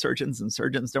themselves as surgeons, and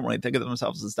surgeons don't really think of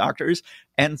themselves as doctors.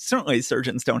 And certainly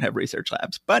surgeons don't have research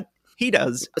labs, but he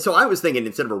does. So I was thinking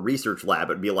instead of a research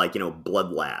lab, it'd be like,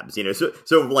 blood labs,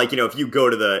 so like, if you go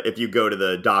to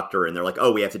the doctor and they're like,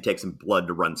 oh, we have to take some blood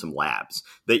to run some labs,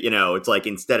 that, it's like,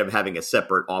 instead of having a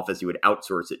separate office you would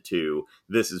outsource it to,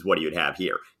 this is what you would have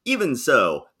here. Even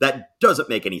so, that doesn't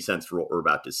make any sense for what we're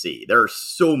about to see. There are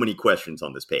so many questions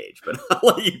on this page, but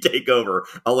I'll let you take over.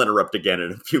 I'll interrupt again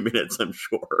in a few minutes, I'm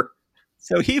sure.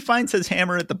 So he finds his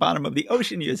hammer at the bottom of the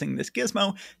ocean using this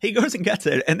gizmo. He goes and gets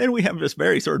it. And then we have this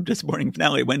very sort of disappointing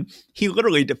finale when he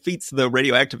literally defeats the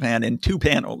radioactive man in 2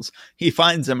 panels. He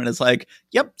finds him and is like,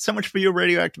 yep, so much for you,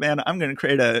 radioactive man. I'm going to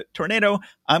create a tornado.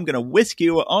 I'm going to whisk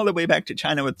you all the way back to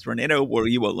China with a tornado where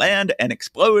you will land and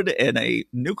explode in a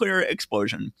nuclear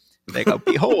explosion. They go,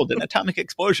 behold, an atomic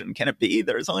explosion. Can it be?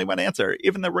 There is only one answer.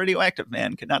 Even the radioactive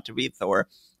man cannot defeat Thor.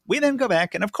 We then go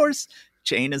back, and of course,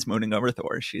 Jane is mooning over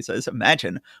Thor. She says,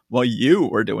 imagine, while you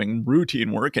were doing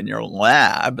routine work in your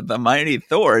lab, the mighty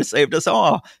Thor saved us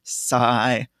all.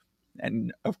 Sigh.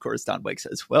 And of course, Don Blake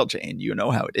says, well, Jane, you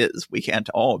know how it is. We can't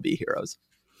all be heroes.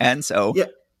 And so,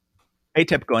 a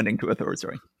typical ending to a Thor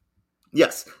story.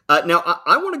 Yes. Now,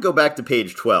 I want to go back to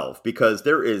page 12 because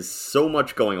there is so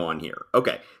much going on here.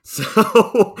 Okay, so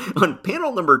on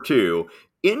panel number 2,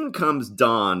 in comes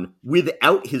Don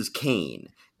without his cane.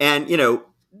 And,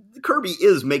 Kirby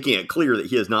is making it clear that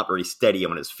he is not very steady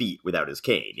on his feet without his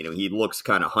cane. He looks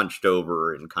kind of hunched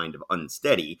over and kind of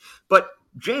unsteady. But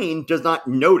Jane does not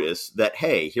notice that,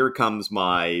 hey, here comes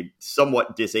my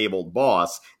somewhat disabled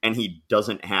boss, and he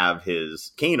doesn't have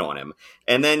his cane on him.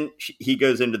 And then he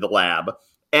goes into the lab,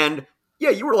 and yeah,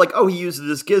 you were like, oh, he uses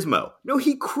this gizmo. No,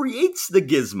 he creates the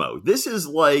gizmo. This is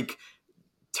like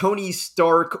Tony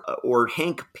Stark or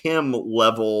Hank Pym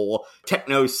level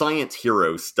techno science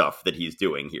hero stuff that he's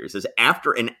doing here. It says,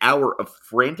 after an hour of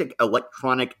frantic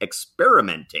electronic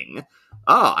experimenting,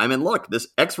 I'm in luck. This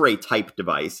X-ray type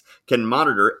device can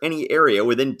monitor any area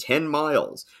within 10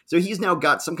 miles. So he's now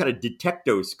got some kind of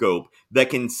detectoscope that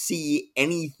can see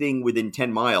anything within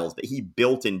 10 miles that he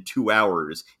built in 2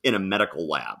 hours in a medical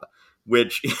lab.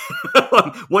 Which,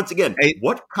 once again,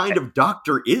 what kind of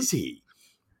doctor is he?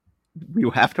 You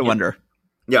have to wonder.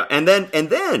 Yeah, and then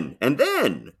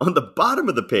on the bottom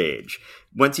of the page,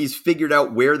 once he's figured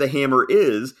out where the hammer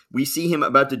is, we see him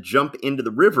about to jump into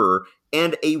the river,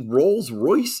 and a Rolls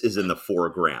Royce is in the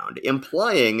foreground,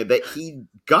 implying that he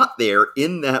got there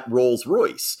in that Rolls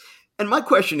Royce. And my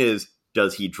question is,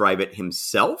 does he drive it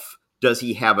himself? Does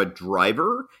he have a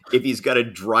driver? If he's got a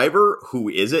driver, who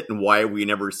is it, and why have we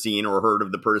never seen or heard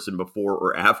of the person before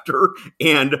or after?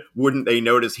 And wouldn't they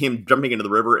notice him jumping into the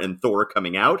river and Thor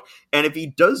coming out? And if he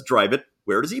does drive it,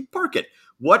 where does he park it?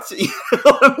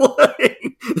 I'm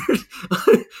like, there's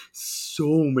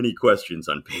so many questions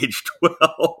on page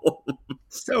 12.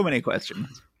 So many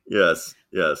questions. Yes.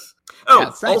 Oh, yeah,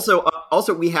 nice.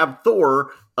 Also, we have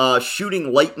Thor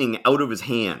shooting lightning out of his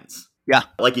hands. Yeah.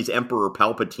 Like he's Emperor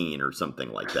Palpatine or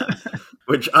something like that.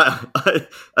 Which, I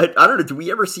don't know, do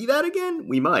we ever see that again?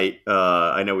 We might.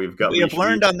 I know we have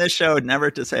learned on this show never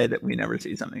to say that we never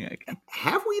see something again.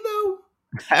 Have we, though?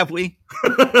 Have we?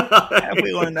 Have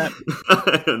we learned that?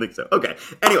 I don't think so. Okay.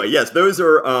 Anyway, yes, those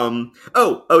are,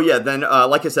 yeah, then,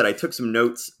 like I said, I took some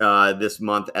notes this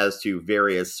month as to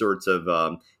various sorts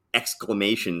of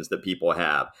exclamations that people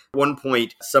have. At one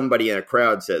point, somebody in a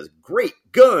crowd says, "Great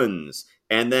guns!"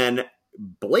 And then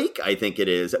Blake, I think it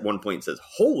is, at one point says,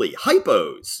 "Holy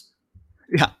hypos."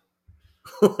 Yeah.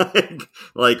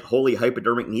 like holy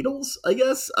hypodermic needles, I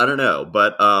guess. I don't know.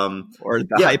 But or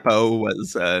the hypo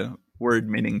was a word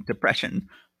meaning depression.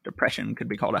 Depression could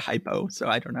be called a hypo, so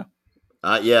I don't know.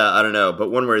 Yeah, I don't know.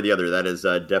 But one way or the other, that is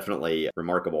definitely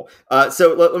remarkable.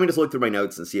 So let me just look through my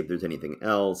notes and see if there's anything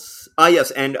else.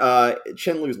 Yes, and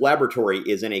Chen-Lu's laboratory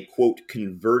is in a, quote,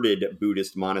 converted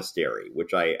Buddhist monastery,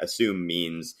 which I assume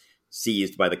means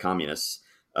seized by the communists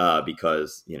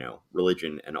because,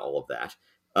 religion and all of that.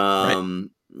 Right.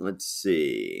 Let's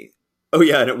see. Oh,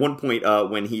 yeah, and at one point,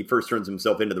 when he first turns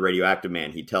himself into the radioactive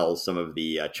man, he tells some of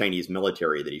the Chinese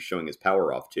military that he's showing his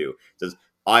power off to, says,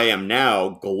 "I am now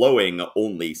glowing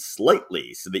only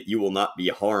slightly so that you will not be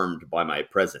harmed by my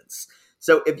presence."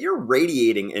 So if you're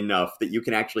radiating enough that you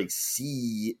can actually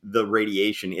see the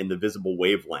radiation in the visible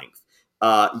wavelength,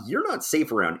 you're not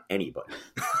safe around anybody.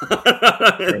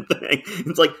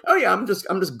 It's like, oh yeah, I'm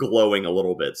just glowing a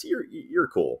little bit. So you're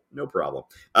cool. No problem.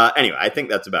 Anyway, I think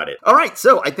that's about it. All right.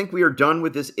 So I think we are done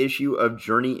with this issue of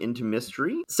Journey into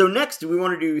Mystery. So next, do we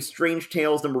want to do Strange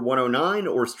Tales number 109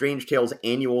 or Strange Tales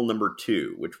Annual number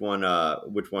 2? Which one do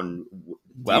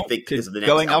you think is the next?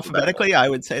 Going alphabetically, I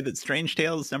would say that Strange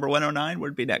Tales number 109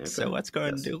 would be next. Okay. So let's go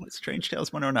ahead and do Strange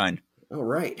Tales 109. All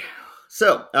right.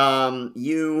 So,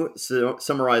 you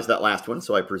summarized that last one,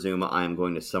 so I presume I'm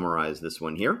going to summarize this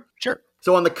one here. Sure.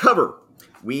 So on the cover,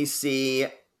 we see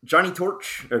Johnny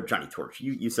Torch,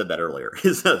 you said that earlier,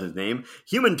 is that his name?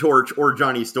 Human Torch or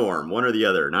Johnny Storm, one or the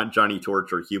other, not Johnny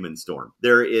Torch or Human Storm.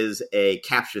 There is a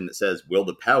caption that says, "Will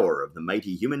the power of the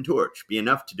mighty Human Torch be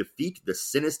enough to defeat the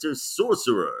sinister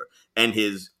sorcerer and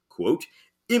his, quote,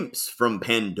 imps from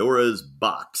Pandora's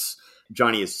box?"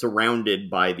 Johnny is surrounded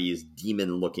by these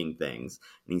demon-looking things.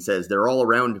 And he says, "They're all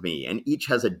around me, and each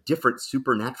has a different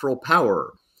supernatural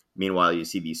power." Meanwhile, you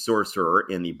see the sorcerer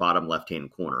in the bottom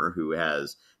left-hand corner who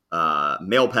has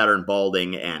male pattern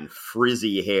balding and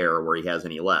frizzy hair where he has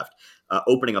any left,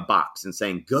 opening a box and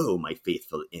saying, "Go, my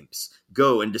faithful imps.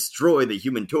 Go and destroy the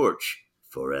Human Torch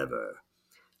forever."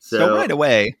 So right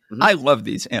away, I love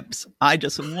these imps. I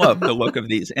just love the look of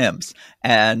these imps.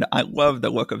 And I love the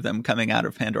look of them coming out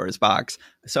of Pandora's box.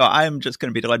 So I'm just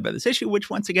going to be delighted by this issue, which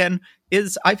once again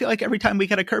is, I feel like every time we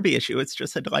get a Kirby issue, it's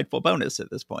just a delightful bonus at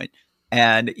this point.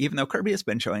 And even though Kirby has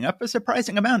been showing up a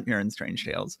surprising amount here in Strange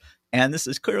Tales, and this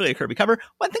is clearly a Kirby cover,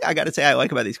 one thing I got to say I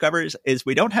like about these covers is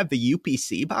we don't have the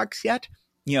UPC box yet.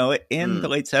 In the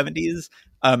late 70s,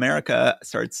 America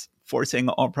starts forcing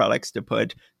all products to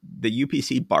put the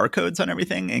UPC barcodes on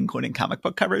everything, including comic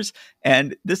book covers.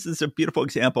 And this is a beautiful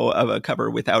example of a cover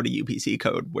without a UPC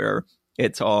code where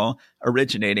it's all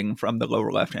originating from the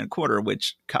lower left-hand corner,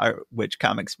 which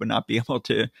comics would not be able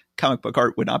to, comic book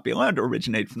art would not be allowed to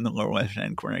originate from the lower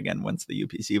left-hand corner again once the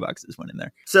UPC boxes went in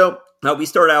there. So we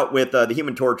start out with the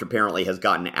Human Torch apparently has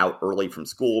gotten out early from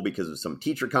school because of some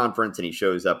teacher conference, and he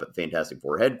shows up at Fantastic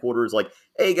Four headquarters like,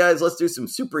 "Hey guys, let's do some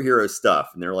superhero stuff."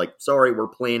 And they're like, "Sorry, we're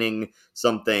planning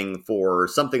something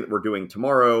that we're doing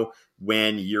tomorrow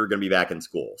when you're going to be back in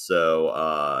school.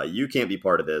 So you can't be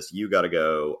part of this. You got to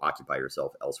go occupy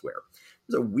yourself elsewhere."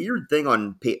 a weird thing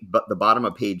on the bottom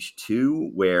of page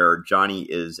 2 where Johnny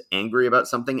is angry about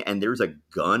something, and there's a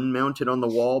gun mounted on the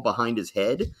wall behind his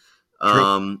head.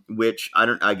 Which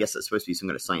I guess it's supposed to be some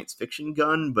kind of science fiction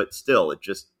gun, but still, it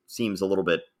just seems a little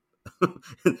bit,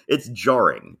 it's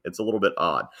jarring. It's a little bit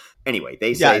odd. Anyway,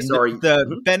 they say, sorry.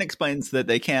 Ben explains that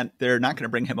they're not going to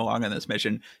bring him along on this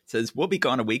mission. Says, we'll be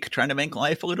gone a week trying to make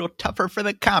life a little tougher for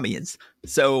the commies.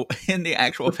 So in the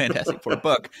actual Fantastic Four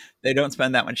book, they don't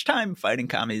spend that much time fighting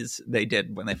commies. They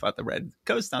did when they fought the Red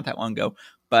Ghost not that long ago.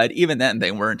 But even then,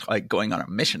 they weren't like going on a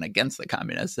mission against the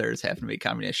communists. There just happened to be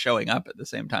communists showing up at the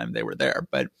same time they were there.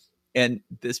 And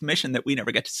this mission that we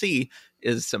never get to see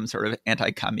is some sort of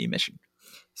anti-commie mission.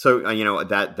 So,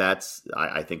 that's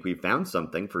I think we found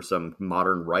something for some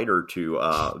modern writer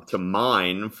to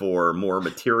mine for more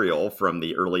material from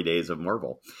the early days of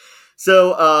Marvel.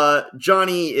 So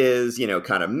Johnny is,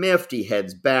 kind of miffed. He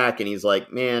heads back and he's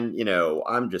like, man,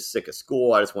 I'm just sick of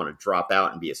school. I just want to drop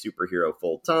out and be a superhero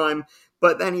full time.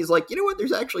 But then he's like, you know what?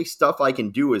 There's actually stuff I can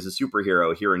do as a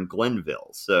superhero here in Glenville.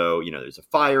 So, there's a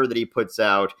fire that he puts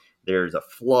out. There's a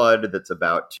flood that's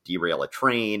about to derail a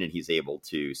train, and he's able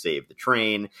to save the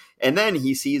train. And then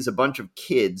he sees a bunch of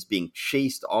kids being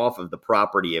chased off of the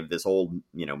property of this old,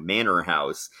 manor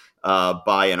house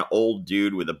by an old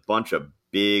dude with a bunch of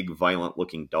big,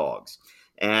 violent-looking dogs.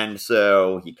 And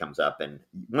so he comes up and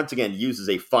once again uses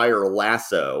a fire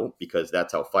lasso, because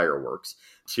that's how fire works,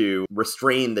 to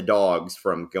restrain the dogs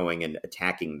from going and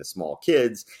attacking the small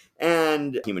kids.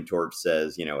 And Human Torch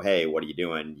says, hey, what are you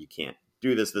doing? You can't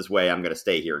do this way. I'm going to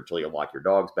stay here until you lock your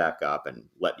dogs back up and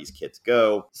let these kids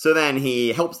go. So then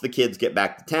he helps the kids get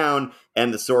back to town,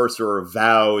 and the sorcerer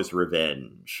vows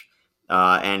revenge.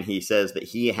 And he says that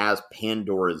he has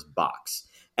Pandora's box.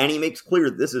 And he makes clear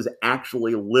that this is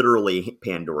actually literally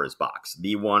Pandora's box,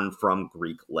 the one from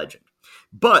Greek legend.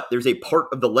 But there's a part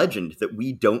of the legend that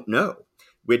we don't know,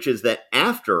 which is that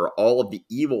after all of the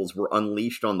evils were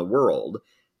unleashed on the world,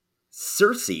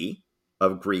 Circe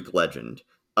of Greek legend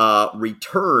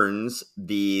returns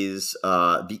these,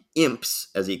 the imps,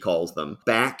 as he calls them,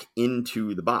 back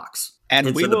into the box.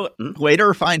 And we will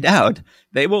later find out,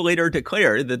 they will later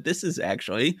declare that this is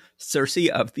actually Circe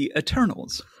of the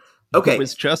Eternals. Okay. It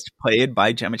was just played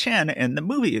by Gemma Chan in the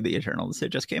movie The Eternals that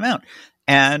just came out.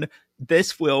 And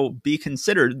this will be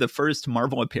considered the first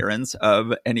Marvel appearance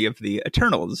of any of the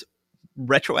Eternals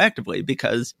retroactively,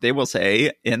 because they will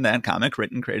say in that comic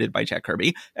written, created by Jack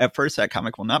Kirby, at first that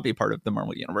comic will not be part of the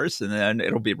Marvel Universe, and then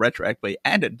it'll be retroactively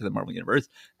added to the Marvel Universe.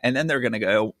 And then they're going to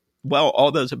go, well,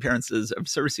 all those appearances of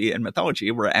Circe in mythology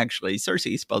were actually Circe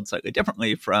spelled slightly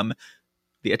differently from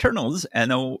the Eternals, and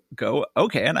they'll go,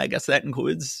 okay, and I guess that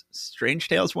includes Strange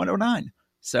Tales 109.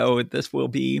 So this will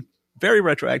be very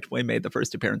retroactively made the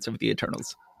first appearance of the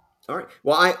Eternals. All right.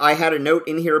 Well, I had a note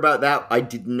in here about that. I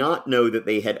did not know that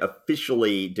they had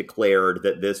officially declared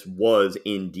that this was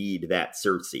indeed that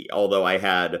Circe, although I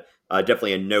had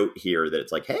definitely a note here that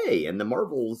it's like, hey, in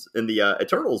the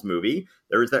Eternals movie,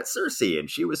 there was that Circe, and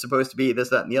she was supposed to be this,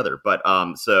 that, and the other. But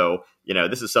so,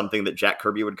 this is something that Jack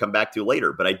Kirby would come back to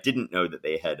later, but I didn't know that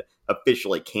they had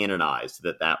officially canonized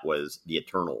that was the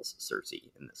Eternals Circe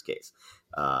in this case.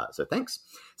 So thanks.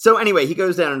 So anyway, he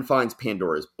goes down and finds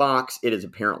Pandora's box. It is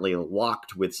apparently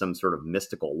locked with some sort of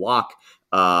mystical lock.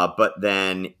 But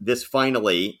then this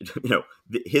finally,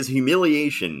 his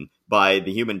humiliation by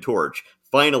the Human Torch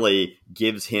finally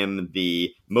gives him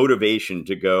the motivation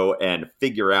to go and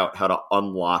figure out how to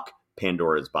unlock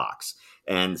Pandora's box.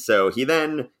 And so he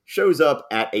then shows up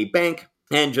at a bank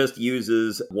and just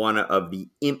uses one of the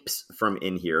imps from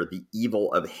in here, the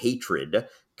Evil of Hatred,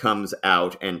 comes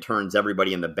out and turns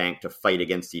everybody in the bank to fight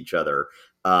against each other.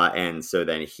 And so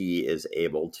then he is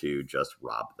able to just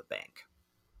rob the bank.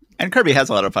 And Kirby has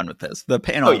a lot of fun with this. The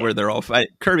panel where they're all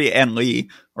Kirby and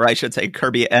Lee, or I should say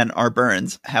Kirby and R.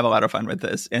 Burns, have a lot of fun with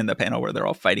this in the panel where they're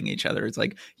all fighting each other. It's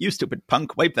like, you stupid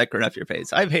punk, wipe that grin off your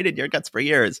face. I've hated your guts for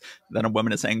years. Then a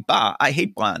woman is saying, bah, I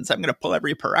hate blondes. I'm going to pull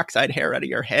every peroxide hair out of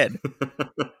your head.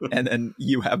 And then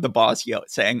you have the boss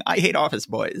saying, I hate office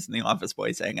boys. And the office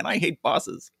boy saying, and I hate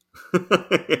bosses.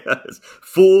 Yes.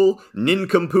 Fool,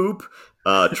 nincompoop.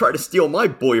 Try to steal my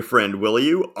boyfriend, will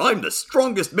you? I'm the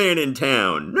strongest man in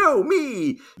town. No,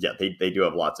 me. Yeah, they do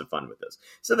have lots of fun with this.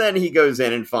 So then he goes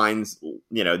in and finds,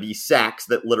 these sacks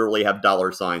that literally have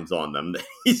dollar signs on them that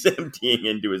he's emptying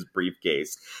into his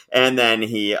briefcase. And then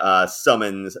he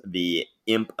summons the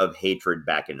Imp of Hatred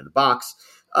back into the box.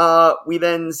 We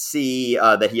then see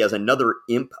that he has another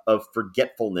Imp of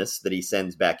Forgetfulness that he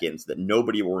sends back in so that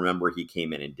nobody will remember he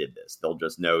came in and did this. They'll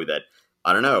just know that,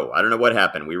 I don't know what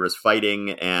happened. We were just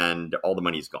fighting and all the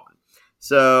money's gone.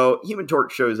 So Human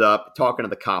Torch shows up talking to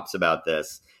the cops about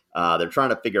this. They're trying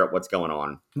to figure out what's going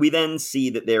on. We then see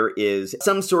that there is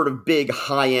some sort of big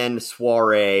high-end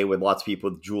soiree with lots of people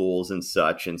with jewels and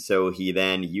such. And so he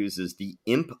then uses the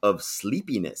Imp of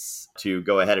Sleepiness to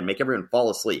go ahead and make everyone fall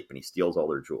asleep. And he steals all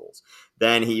their jewels.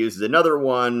 Then he uses another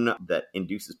one that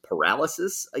induces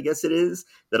paralysis, I guess it is,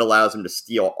 that allows him to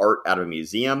steal art out of a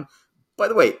museum. By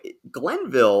the way,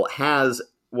 Glenville has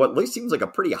what at least seems like a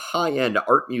pretty high-end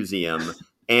art museum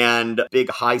and big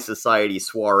high society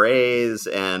soirees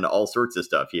and all sorts of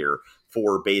stuff here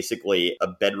for basically a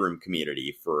bedroom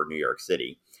community for New York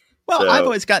City. Well, I've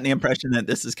always gotten the impression that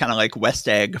this is kind of like West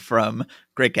Egg from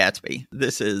Great Gatsby.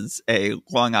 This is a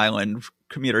Long Island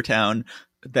commuter town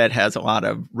that has a lot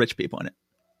of rich people in it.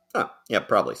 Oh, yeah,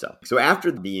 probably so. So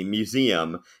after the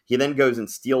museum, he then goes and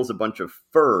steals a bunch of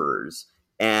furs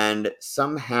and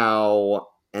somehow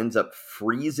ends up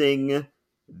freezing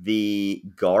the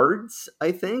guards,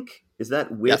 I think. Is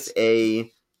that with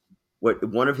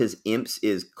one of his imps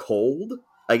is Cold?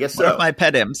 I guess so. One of my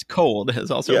pet imps, Cold,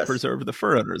 has also preserved the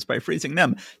fur owners by freezing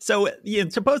them. So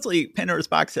supposedly Pandora's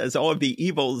box has all of the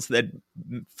evils that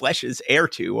flesh is heir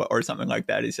to, or something like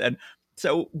that, he said.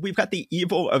 So we've got the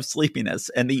evil of sleepiness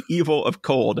and the evil of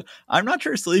cold. I'm not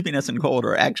sure sleepiness and cold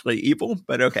are actually evil,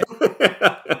 but okay.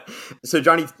 So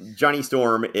Johnny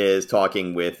Storm is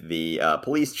talking with the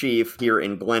police chief here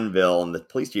in Glenville, and the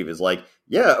police chief is like,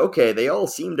 yeah, okay, they all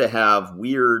seem to have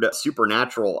weird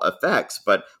supernatural effects,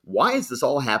 but why is this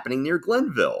all happening near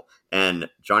Glenville? And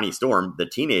Johnny Storm, the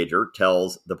teenager,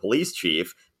 tells the police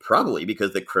chief, probably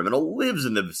because the criminal lives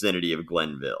in the vicinity of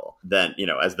Glenville. Then,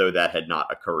 as though that had not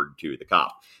occurred to the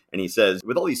cop. And he says,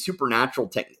 with all these supernatural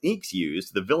techniques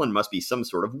used, the villain must be some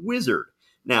sort of wizard.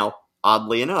 Now,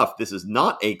 oddly enough, this is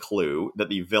not a clue that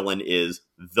the villain is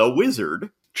the wizard,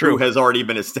 who has already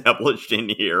been established in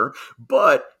here,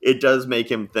 but it does make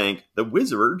him think the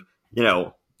wizard,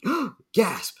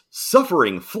 gasp,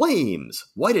 suffering flames.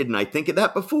 Why didn't I think of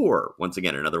that before? Once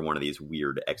again, another one of these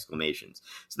weird exclamations.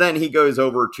 So then he goes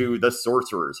over to the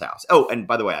sorcerer's house. Oh, and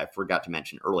by the way, I forgot to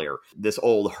mention earlier, this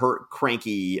old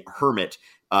cranky hermit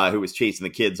who was chasing the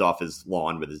kids off his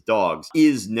lawn with his dogs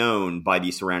is known by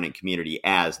the surrounding community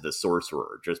as the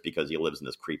sorcerer, just because he lives in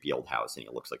this creepy old house and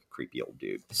he looks like a creepy old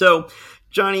dude. So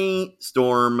Johnny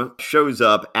Storm shows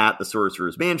up at the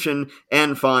sorcerer's mansion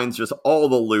and finds just all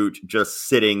the loot just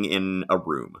sitting in a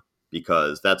room,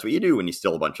 because that's what you do when you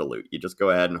steal a bunch of loot. You just go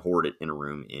ahead and hoard it in a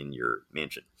room in your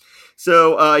mansion.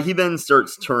 So he then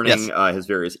starts turning his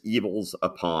various evils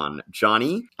upon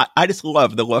Johnny. I just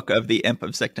love the look of the Imp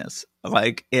of Sickness.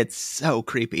 Like, it's so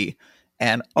creepy.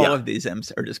 And all of these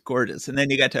imps are just gorgeous. And then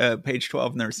you get to page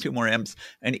 12 and there's two more imps.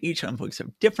 And each one looks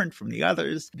so different from the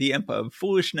others. The Imp of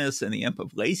Foolishness and the Imp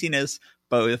of Laziness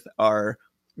both are...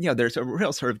 there's a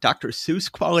real sort of Dr.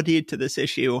 Seuss quality to this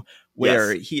issue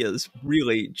where he is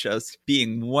really just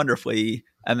being wonderfully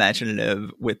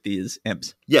imaginative with these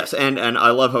imps. Yes, and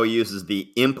I love how he uses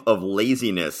the Imp of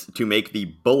Laziness to make the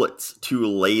bullets too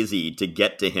lazy to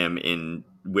get to him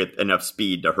with enough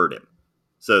speed to hurt him.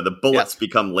 So the bullets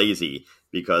become lazy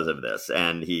because of this,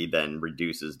 and he then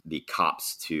reduces the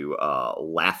cops to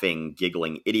laughing,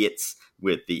 giggling idiots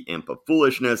with the Imp of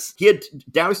Foolishness. He had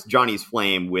doused Johnny's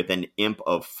flame with an Imp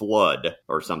of Flood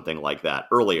or something like that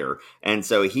earlier, and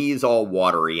so he's all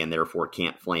watery and therefore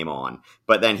can't flame on.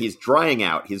 But then he's drying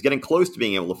out, he's getting close to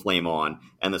being able to flame on,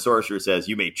 and the sorcerer says,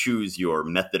 you may choose your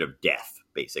method of death,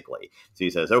 basically. So he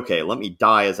says, okay, let me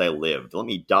die as I lived, let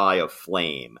me die of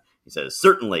flame. He says,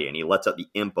 certainly, and he lets out the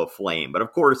Imp of Flame. But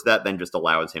of course, that then just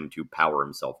allows him to power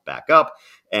himself back up.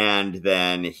 And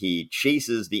then he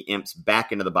chases the imps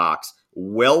back into the box,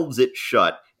 welds it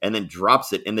shut, and then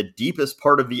drops it in the deepest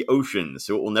part of the ocean,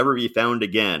 so it will never be found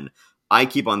again. I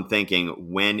keep on thinking,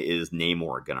 when is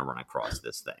Namor going to run across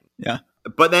this thing? Yeah.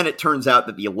 But then it turns out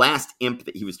that the last imp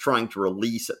that he was trying to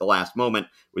release at the last moment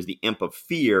was the Imp of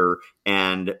Fear.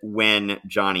 And when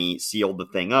Johnny sealed the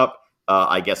thing up,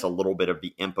 I guess a little bit of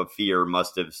the Imp of Fear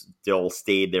must have still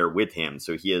stayed there with him.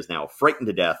 So he is now frightened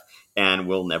to death and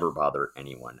will never bother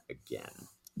anyone again.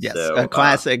 Yes, so, a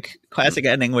classic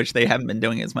ending, which they haven't been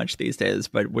doing as much these days,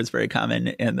 but was very common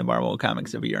in the Marvel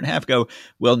comics of a year and a half ago.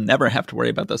 We'll never have to worry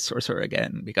about the sorcerer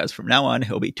again, because from now on,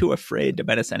 he'll be too afraid to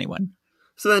menace anyone.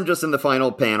 So then just in the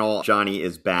final panel, Johnny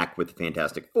is back with the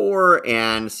Fantastic Four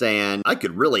and saying, I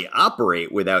could really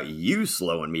operate without you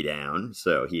slowing me down.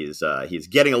 So he's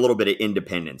getting a little bit of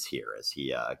independence here as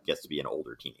he gets to be an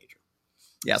older teenager.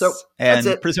 Yes, so,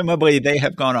 and presumably they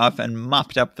have gone off and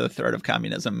mopped up the threat of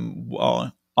communism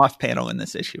off panel in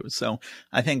this issue. So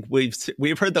I think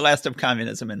we've heard the last of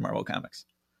communism in Marvel Comics.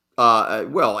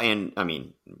 Well, and I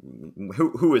mean,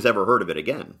 who has ever heard of it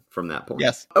again from that point?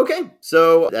 Yes. Okay,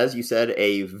 so as you said,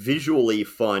 a visually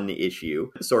fun issue.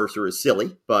 The Sorcerer is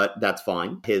silly, but that's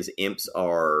fine. His imps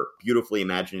are beautifully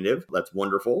imaginative. That's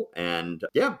wonderful. And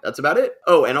yeah, that's about it.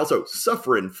 Oh, and also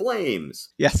Suffer in Flames.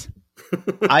 Yes.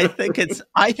 I think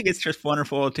it's just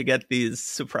wonderful to get these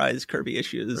surprise Kirby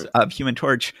issues of Human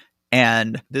Torch.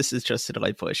 And this is just a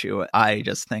delightful issue. I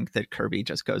just think that Kirby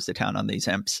just goes to town on these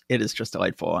imps. It is just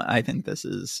delightful. I think this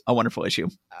is a wonderful issue.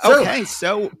 Okay,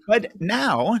 but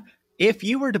now, if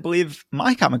you were to believe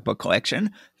my comic book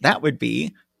collection, that would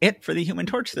be it for the Human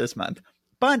Torch this month.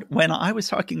 But when I was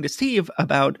talking to Steve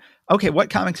about, okay, what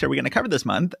comics are we going to cover this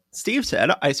month? Steve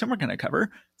said, I assume we're going to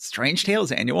cover Strange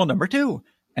Tales Annual #2.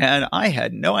 And I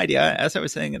had no idea, as I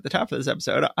was saying at the top of this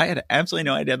episode, I had absolutely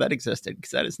no idea that existed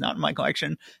because that is not in my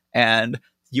collection. And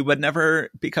you would never,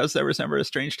 because there was never a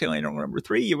Strange Tale Annual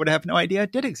 #3, you would have no idea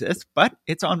it did exist, but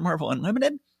it's on Marvel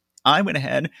Unlimited. I went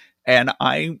ahead and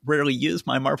I rarely use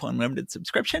my Marvel Unlimited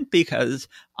subscription because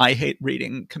I hate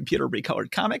reading computer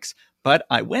recolored comics, but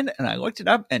I went and I looked it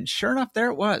up and sure enough,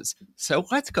 there it was. So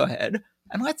let's go ahead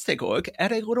and let's take a look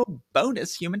at a little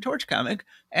bonus Human Torch comic.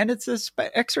 And it's a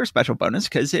extra special bonus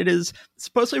because it is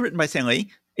supposedly written by Stan Lee.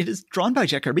 It is drawn by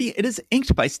Jack Kirby. It is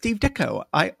inked by Steve Ditko.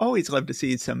 I always love to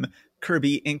see some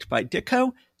Kirby inked by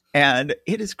Ditko, and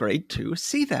it is great to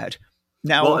see that.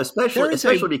 Now, well,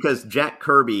 especially because Jack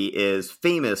Kirby is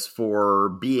famous for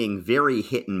being very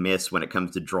hit and miss when it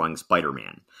comes to drawing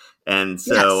Spider-Man. And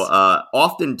so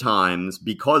oftentimes,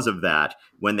 because of that,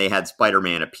 when they had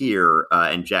Spider-Man appear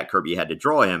and Jack Kirby had to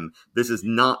draw him, this is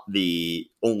not the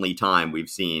only time we've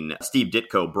seen Steve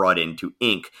Ditko brought in to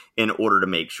ink in order to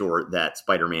make sure that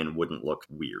Spider-Man wouldn't look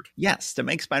weird. Yes, to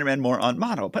make Spider-Man more on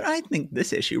model. But I think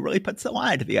this issue really puts the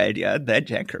lie to the idea that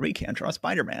Jack Kirby can't draw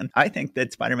Spider-Man. I think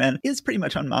that Spider-Man is pretty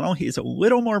much on model. He's a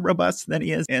little more robust than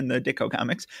he is in the Ditko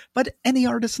comics, but any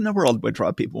artist in the world would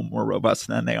draw people more robust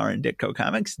than they are in Ditko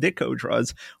comics. Ditko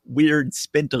draws weird,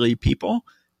 spindly people,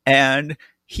 and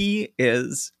he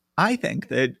is, I think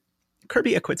that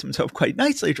Kirby acquits himself quite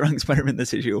nicely drawing Spider-Man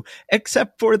this issue,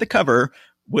 except for the cover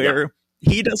where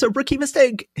he does a rookie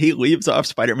mistake. He leaves off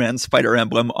Spider-Man's spider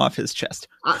emblem off his chest.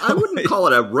 I wouldn't call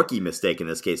it a rookie mistake in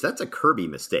this case. That's a Kirby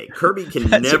mistake. Kirby can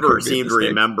never seem to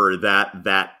remember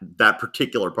that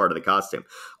particular part of the costume.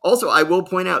 Also, I will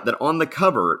point out that on the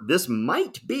cover, this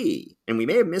might be, and we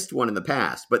may have missed one in the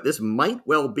past, but this might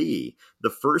well be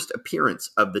the first appearance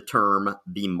of the term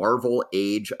the Marvel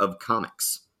Age of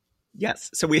Comics. Yes.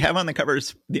 So we have on the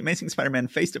covers The Amazing Spider-Man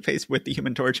face-to-face with the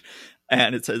Human Torch,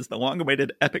 and it says the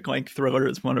long-awaited epic-length thriller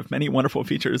is one of many wonderful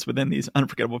features within these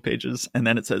unforgettable pages. And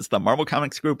then it says the Marvel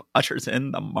Comics Group ushers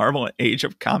in the Marvel Age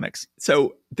of Comics.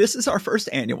 So this is our first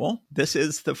annual. This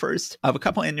is the first of a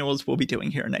couple annuals we'll be doing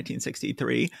here in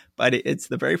 1963, but it's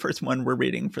the very first one we're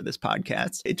reading for this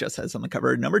podcast. It just says on the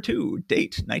cover, #2,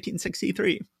 date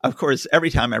 1963. Of course,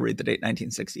 every time I read the date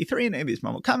 1963 in any of these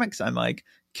Marvel comics, I'm like,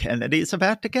 Kennedy's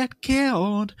about to get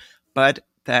killed. But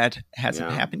that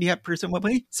hasn't happened yet,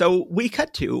 presumably. So we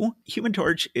cut to Human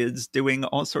Torch is doing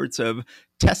all sorts of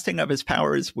testing of his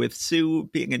powers with Sue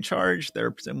being in charge.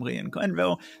 They're presumably in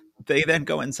Glenville. They then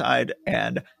go inside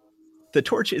and the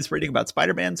Torch is reading about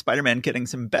Spider-Man. Spider-Man getting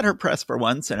some better press for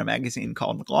once in a magazine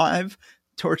called Live.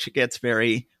 Torch gets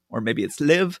very, or maybe it's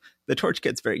Live. The Torch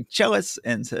gets very jealous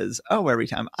and says, oh, every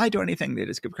time I do anything, they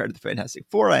just give credit to the Fantastic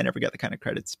Four. I never get the kind of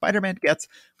credit Spider-Man gets.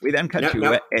 We then cut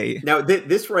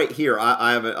this right here,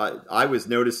 I was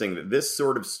noticing that this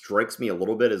sort of strikes me a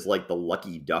little bit as like the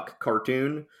Lucky Duck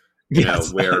cartoon. You know,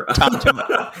 where Tom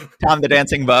the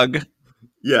Dancing Bug.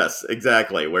 Yes,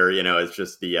 exactly. Where, it's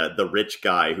just the rich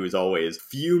guy who's always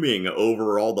fuming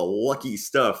over all the lucky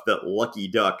stuff that Lucky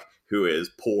Duck, who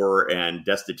is poor and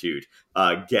destitute,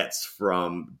 gets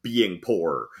from being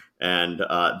poor. And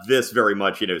this very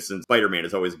much, since Spider-Man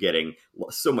is always getting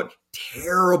so much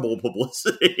terrible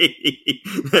publicity,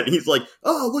 that he's like,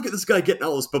 oh, look at this guy getting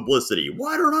all this publicity.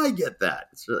 Why don't I get that?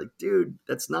 It's like, dude,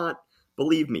 that's not...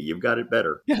 Believe me, you've got it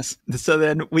better. Yes. So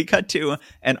then we cut to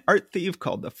an art thief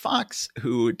called the Fox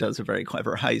who does a very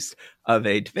clever heist of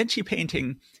a Da Vinci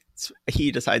painting.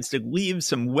 He decides to leave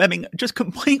some webbing, just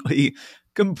completely,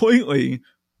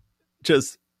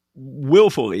 just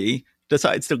willfully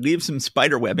decides to leave some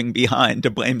spider webbing behind to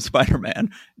blame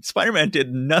Spider-Man. Spider-Man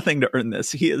did nothing to earn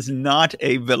this. He is not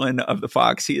a villain of the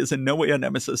Fox. He is in no way a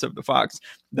nemesis of the Fox.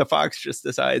 The Fox just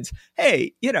decides,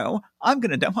 hey, I'm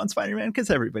going to dump on Spider-Man because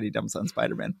everybody dumps on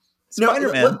Spider-Man. Now,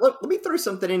 Spider-Man. let me throw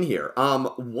something in here.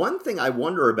 One thing I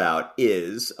wonder about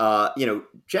is,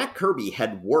 Jack Kirby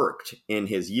had worked in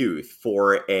his youth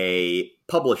for a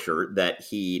publisher that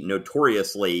he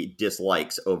notoriously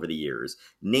dislikes over the years,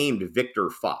 named Victor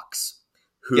Fox,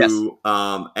 Yes. who,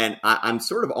 and I'm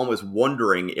sort of almost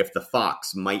wondering if the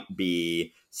Fox might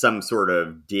be some sort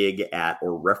of dig at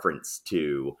or reference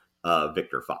to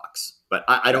Victor Fox. But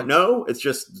I don't know. It's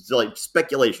just like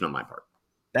speculation on my part.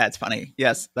 That's funny.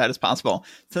 Yes, that is possible.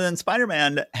 So then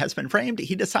Spider-Man has been framed.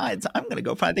 He decides, I'm going to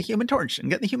go find the Human Torch and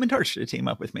get the Human Torch to team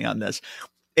up with me on this.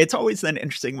 It's always then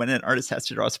interesting when an artist has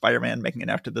to draw Spider-Man making it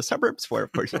out to the suburbs, where,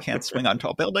 of course, he can't swing on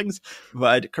tall buildings.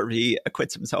 But Kirby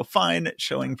acquits himself fine,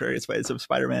 showing various ways of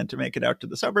Spider-Man to make it out to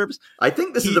the suburbs. I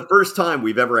think this is the first time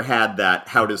we've ever had that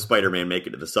how does Spider-Man make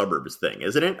it to the suburbs thing,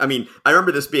 isn't it? I mean, I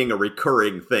remember this being a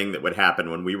recurring thing that would happen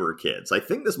when we were kids. I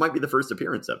think this might be the first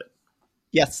appearance of it.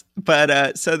 Yes,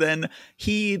 but so then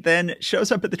he then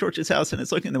shows up at the Torch's house and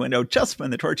is looking in the window just when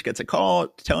the Torch gets a call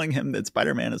telling him that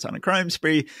Spider-Man is on a crime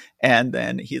spree. And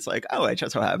then he's like, oh, it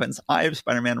just so happens I have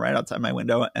Spider-Man right outside my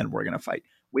window and we're going to fight.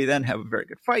 We then have a very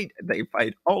good fight. They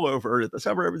fight all over the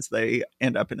suburbs. They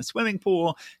end up in a swimming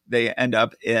pool. They end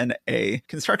up in a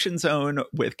construction zone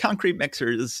with concrete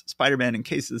mixers. Spider-Man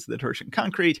encases the Torch in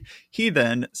concrete. He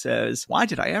then says, why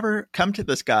did I ever come to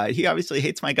this guy? He obviously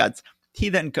hates my guts. He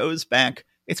then goes back.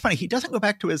 It's funny. He doesn't go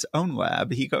back to his own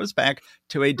lab. He goes back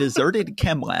to a deserted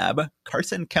chem lab,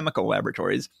 Carson Chemical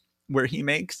Laboratories, where he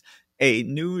makes a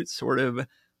new sort of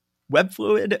web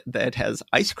fluid that has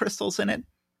ice crystals in it.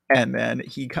 And then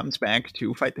he comes back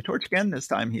to fight the Torch again. This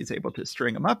time he's able to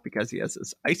string him up because he has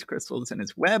his ice crystals in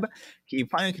his web. He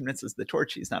finally convinces the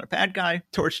Torch he's not a bad guy.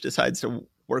 Torch decides to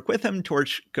work with him.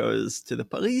 Torch goes to the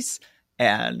police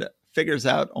and figures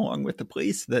out, along with the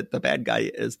police, that the bad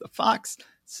guy is the Fox.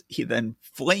 He then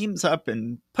flames up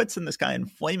and puts in this guy in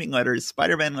flaming letters,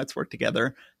 Spider-Man, let's work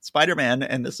together. Spider-Man,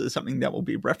 and this is something that will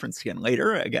be referenced again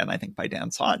later, again, I think by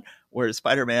Dan Slott, where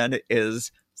Spider-Man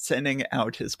is sending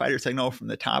out his spider signal from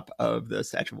the top of the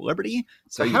Statue of Liberty.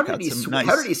 So how did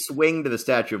he swing to the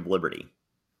Statue of Liberty?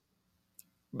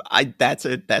 That's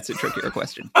a trickier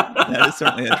question. That is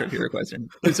certainly a trickier question.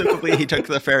 Presumably, he took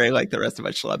the ferry like the rest of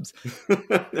us schlubs.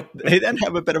 They then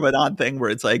have a bit of an odd thing where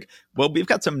it's like, well, we've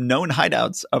got some known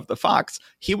hideouts of the Fox.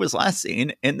 He was last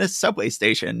seen in this subway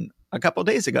station a couple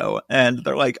days ago. And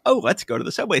they're like, oh, let's go to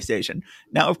the subway station.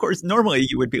 Now, of course, normally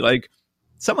you would be like,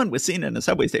 someone was seen in a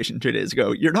subway station 2 days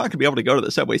ago. You're not going to be able to go to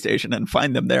the subway station and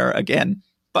find them there again.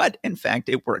 But in fact,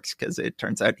 it works because it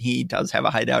turns out he does have a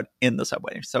hideout in the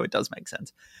subway. So it does make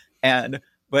sense.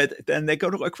 But then they go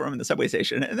to look for him in the subway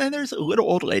station. And then there's a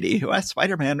little old lady who asks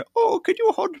Spider-Man, oh, could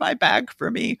you hold my bag for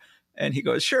me? And he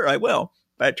goes, sure, I will.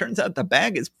 But it turns out the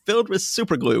bag is filled with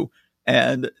super glue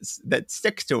and that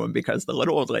sticks to him because the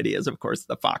little old lady is, of course,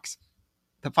 the Fox.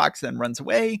 The Fox then runs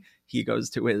away. He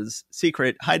goes to his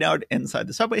secret hideout inside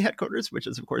the subway headquarters, which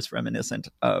is, of course, reminiscent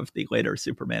of the later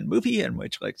Superman movie in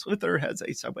which Lex Luthor has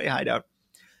a subway hideout.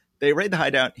 They raid the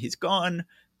hideout. He's gone.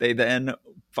 They then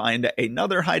find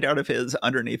another hideout of his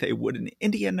underneath a wooden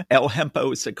Indian, El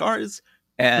Hempo Cigars,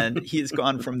 and he's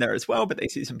gone from there as well, but they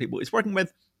see some people he's working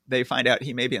with. They find out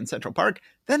he may be in Central Park.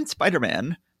 Then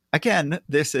Spider-Man, again,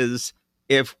 this is...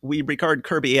 if we regard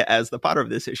Kirby as the potter of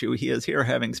this issue, he is here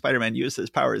having Spider-Man use his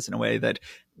powers in a way that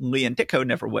Lee and Ditko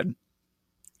never would.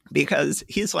 Because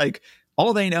he's like,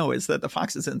 all they know is that the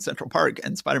Fox is in Central Park,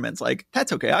 and Spider-Man's like,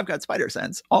 that's okay, I've got spider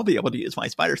sense. I'll be able to use my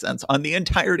spider sense on the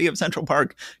entirety of Central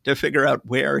Park to figure out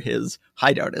where his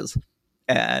hideout is.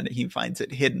 And he finds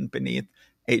it hidden beneath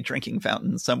a drinking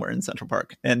fountain somewhere in Central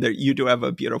Park. And there, you do have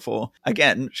a beautiful,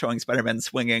 again, showing Spider-Man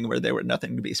swinging where there were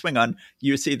nothing to be swing on.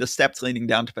 You see the steps leading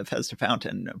down to Bethesda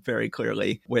Fountain very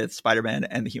clearly with Spider-Man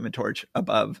and the Human Torch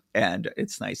above. And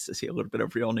it's nice to see a little bit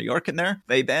of real New York in there.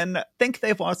 They then think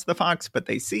they've lost the Fox, but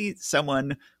they see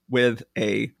someone with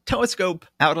a telescope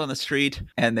out on the street,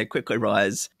 and they quickly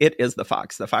realize it is the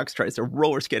Fox. The Fox tries to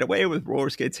roller skate away with roller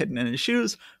skates hidden in his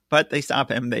shoes, but they stop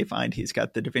him. They find he's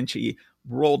got the Da Vinci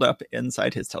rolled up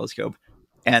inside his telescope,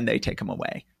 and they take him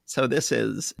away. So this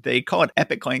is, they call it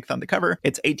epic length on the cover.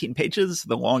 It's 18 pages,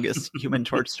 the longest Human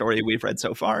Torch story we've read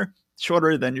so far.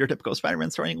 Shorter than your typical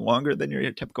Spider-Man story, longer than your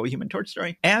typical Human Torch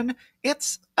story. And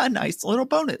it's a nice little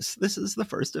bonus. This is the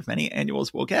first of many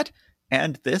annuals we'll get,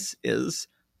 and this is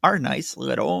our nice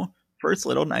little first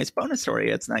little nice bonus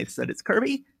story. It's nice that it's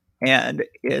Kirby, and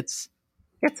it's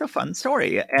a fun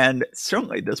story. And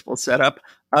certainly this will set up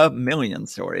a million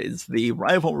stories. The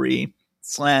rivalry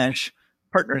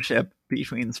 / partnership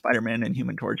between Spider-Man and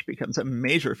Human Torch becomes a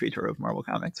major feature of Marvel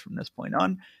Comics from this point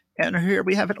on. And here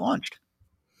we have it launched.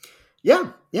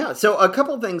 Yeah. So a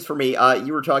couple of things for me.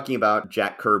 You were talking about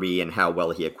Jack Kirby and how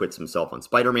well he acquits himself on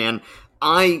Spider-Man.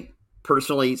 I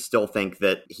personally still think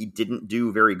that he didn't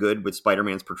do very good with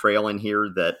Spider-Man's portrayal in here.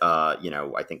 That,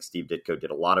 I think Steve Ditko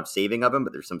did a lot of saving of him,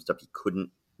 but there's some stuff he couldn't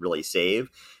really save.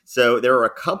 So there are a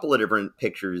couple of different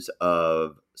pictures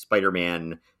of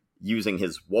Spider-Man using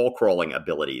his wall crawling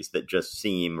abilities that just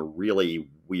seem really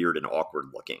weird and awkward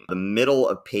looking. The middle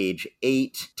of page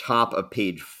 8, top of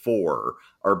page 4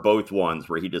 are both ones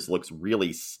where he just looks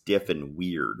really stiff and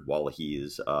weird while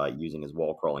he's using his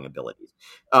wall crawling abilities.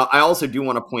 I also do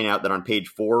want to point out that on page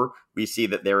 4, we see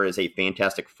that there is a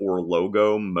Fantastic Four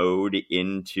logo mowed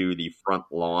into the front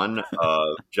lawn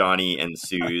of Johnny and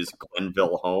Sue's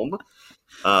Glenville home.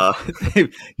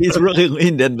 He's really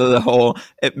leaned into the whole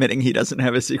admitting he doesn't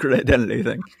have a secret identity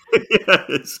thing.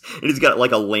 Yes. And he's got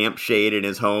like a lampshade in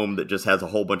his home that just has a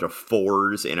whole bunch of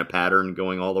fours in a pattern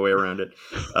going all the way around it.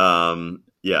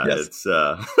 It's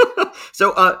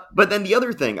but then the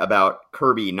other thing about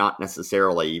Kirby not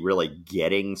necessarily really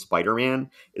getting Spider-Man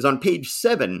is on page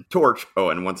 7, Torch. Oh,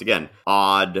 and once again,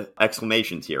 odd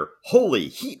exclamations here. Holy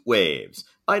heat waves.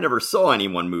 I never saw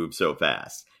anyone move so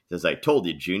fast. As I told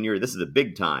you, Junior, this is a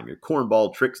big time. Your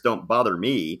cornball tricks don't bother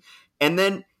me. And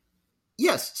then,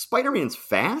 yes, Spider-Man's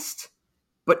fast,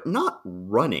 but not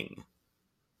running.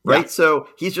 Right? Yeah. So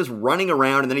he's just running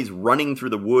around, and then he's running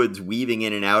through the woods, weaving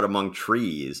in and out among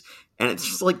trees. And it's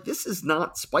just like, this is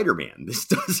not Spider-Man. This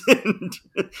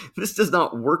does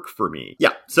not work for me.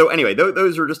 Yeah. So anyway,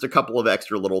 those are just a couple of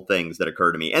extra little things that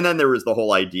occur to me. And then there was the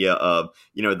whole idea of,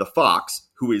 the fox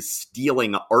who is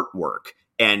stealing artwork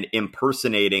and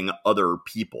impersonating other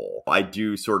people. I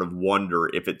do sort of wonder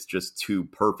if it's just too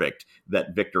perfect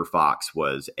that Victor Fox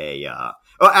was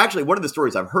actually, one of the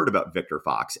stories I've heard about Victor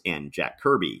Fox and Jack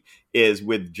Kirby is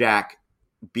with Jack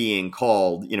being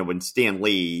called, when Stan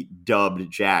Lee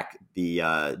dubbed Jack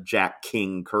the Jack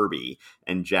King Kirby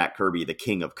and Jack Kirby the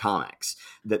King of Comics,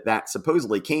 that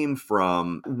supposedly came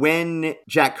from when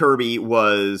Jack Kirby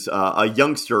was a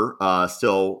youngster,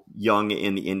 still young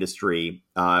in the industry,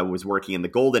 was working in the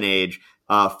Golden Age,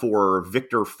 for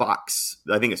Victor Fox.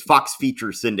 I think it's Fox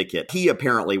Feature Syndicate. He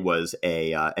apparently was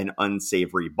an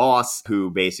unsavory boss who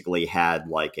basically had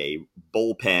like a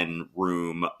bullpen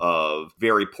room of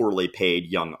very poorly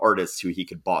paid young artists who he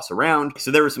could boss around.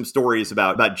 So there were some stories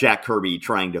about Jack Kirby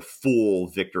trying to fool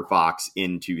Victor Fox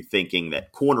into thinking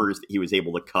that corners that he was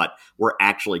able to cut were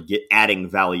actually adding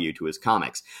value to his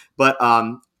comics. But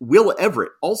Will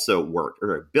Everett also worked,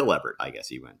 or Bill Everett, I guess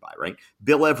he went by, right?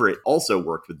 Bill Everett also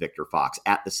worked with Victor Fox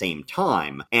at the same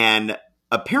time. And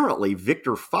apparently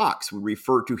Victor Fox would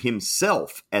refer to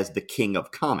himself as the King of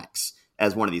Comics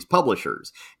as one of these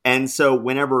publishers. And so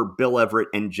whenever Bill Everett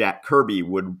and Jack Kirby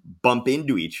would bump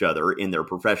into each other in their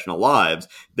professional lives,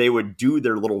 they would do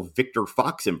their little Victor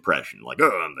Fox impression, like,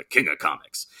 oh, I'm the King of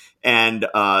Comics. And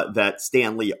that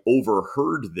Stan Lee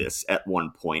overheard this at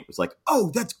one point, was like, oh,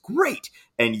 that's great,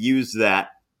 and used that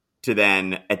to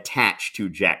then attach to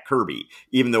Jack Kirby,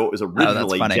 even though it was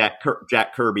originally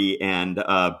Jack Kirby and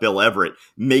Bill Everett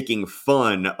making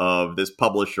fun of this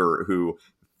publisher who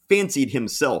fancied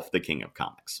himself the King of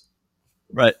Comics.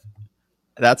 Right.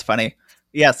 That's funny.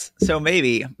 Yes. So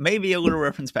maybe a little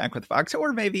reference back with Fox,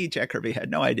 or maybe Jack Kirby had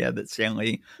no idea that Stan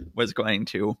Lee was going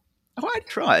to. Oh, I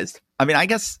realized. I mean, I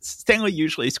guess Stan Lee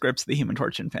usually scripts the Human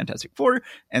Torch and Fantastic Four,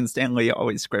 and Stan Lee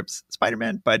always scripts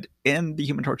Spider-Man. But in the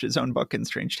Human Torch's own book, in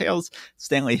Strange Tales,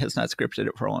 Stan Lee has not scripted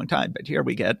it for a long time. But here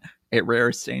we get a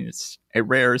rare Strange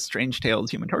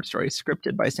Tales Human Torch story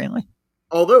scripted by Stan Lee.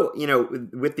 Although,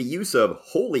 with the use of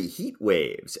holy heat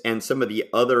waves and some of the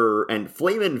other, and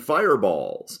flamin'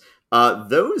 fireballs,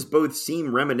 those both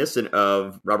seem reminiscent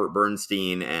of Robert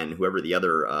Bernstein and whoever the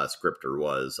other scripter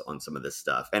was on some of this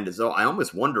stuff. And so I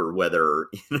almost wonder whether,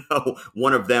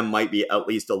 one of them might be at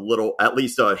least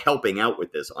helping out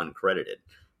with this uncredited.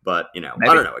 But, maybe.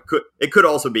 I don't know. It could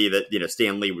also be that,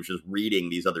 Stan Lee was just reading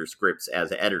these other scripts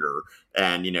as an editor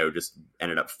and, just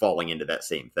ended up falling into that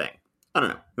same thing. I don't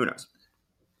know. Who knows?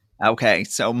 Okay,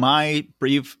 so my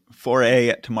brief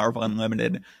foray to Marvel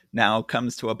Unlimited now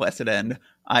comes to a blessed end.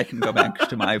 I can go back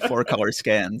to my 4-color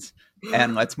scans,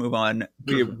 and let's move on.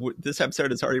 This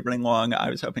episode is already running long.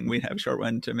 I was hoping we'd have a short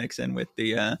one to mix in with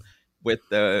the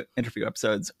interview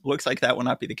episodes. Looks like that will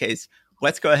not be the case.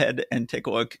 Let's go ahead and take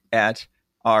a look at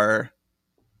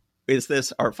is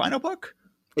this our final book?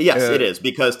 Yes, it is,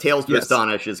 because Tales to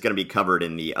Astonish is going to be covered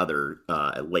in the other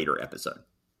later episode.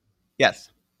 Yes.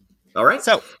 All right.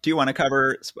 So, do you want to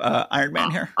cover Iron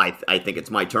Man here? I think it's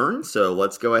my turn, so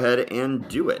let's go ahead and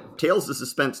do it. Tales of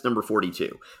Suspense number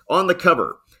 42. On the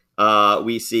cover,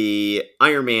 We see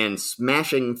Iron Man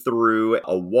smashing through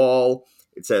a wall.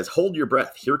 It says, "Hold your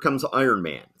breath. Here comes Iron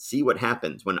Man. See what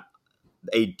happens when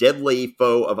a deadly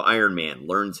foe of Iron Man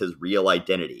learns his real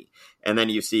identity." And then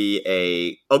you see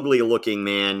a ugly-looking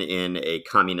man in a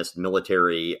communist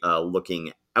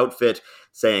military-looking outfit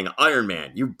saying, "Iron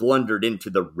Man, you've blundered into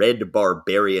the Red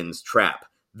Barbarian's trap.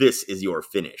 This is your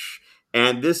finish."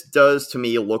 And this does, to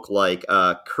me, look like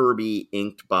Kirby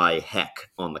inked by Heck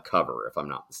on the cover, if I'm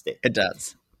not mistaken. It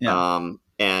does. Yeah.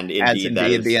 And As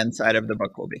indeed the inside of the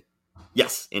book will be.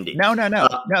 Yes, indeed. No,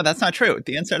 that's not true.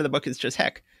 The inside of the book is just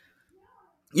Heck.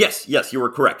 Yes, you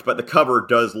were correct. But the cover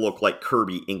does look like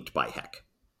Kirby inked by Heck.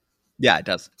 Yeah, it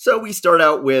does. So we start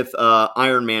out with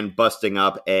Iron Man busting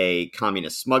up a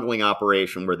communist smuggling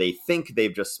operation where they think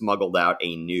they've just smuggled out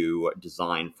a new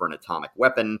design for an atomic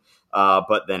weapon,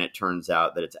 but then it turns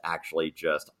out that it's actually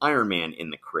just Iron Man in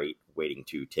the crate waiting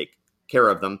to take care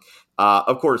of them.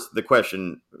 Of course, the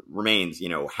question remains,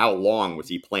 how long was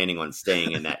he planning on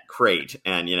staying in that crate?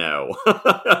 And,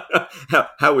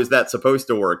 how was that supposed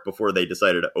to work before they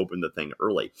decided to open the thing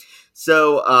early?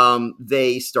 So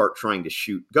they start trying to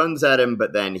shoot guns at him,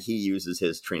 but then he uses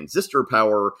his transistor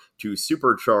power to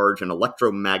supercharge an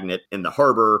electromagnet in the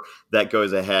harbor that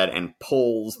goes ahead and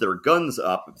pulls their guns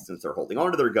up. Since they're holding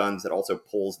onto their guns, it also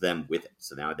pulls them with it.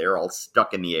 So now they're all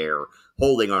stuck in the air,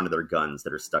 holding onto their guns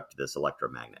that are stuck to this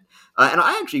electromagnet. And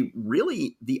I actually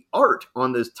the art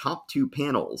on those top two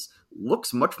panels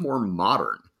looks much more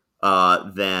modern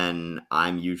than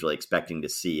I'm usually expecting to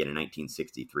see in a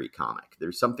 1963 comic.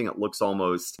 There's something that looks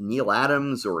almost Neil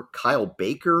Adams or Kyle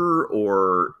Baker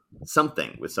or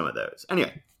something with some of those.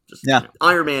 Anyway,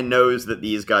 Iron Man knows that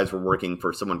these guys were working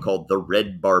for someone called the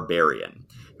Red Barbarian,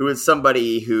 who is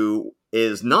somebody who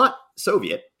is not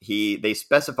Soviet. They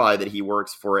specify that he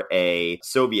works for a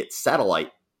Soviet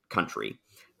satellite country.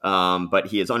 But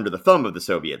he is under the thumb of the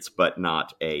Soviets, but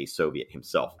not a Soviet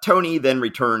himself. Tony then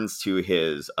returns to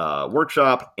his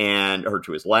workshop or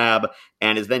to his lab,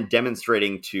 and is then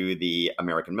demonstrating to the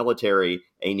American military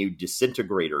a new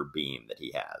disintegrator beam that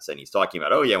he has. And he's talking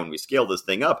about, when we scale this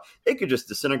thing up, it could just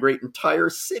disintegrate entire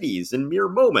cities in mere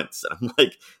moments. And I'm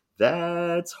like,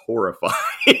 that's horrifying.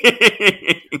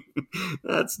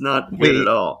 That's not good at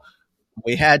all.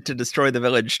 We had to destroy the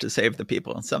village to save the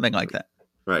people, something like that.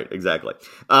 Right, exactly.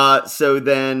 So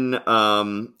then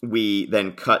we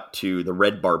then cut to the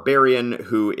Red Barbarian,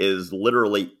 who is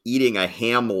literally eating a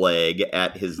ham leg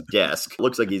at his desk.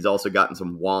 Looks like he's also gotten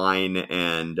some wine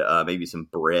and maybe some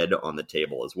bread on the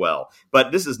table as well.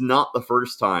 But this is not the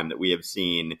first time that we have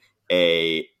seen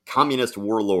a communist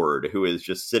warlord who is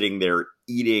just sitting there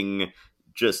eating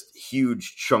just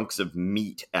huge chunks of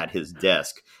meat at his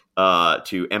desk.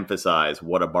 To emphasize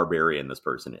what a barbarian this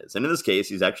person is. And in this case,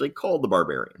 he's actually called the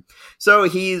Barbarian. So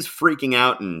he's freaking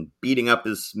out and beating up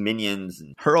his minions.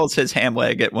 And hurls his ham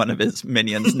leg at one of his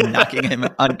minions, knocking him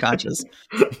unconscious.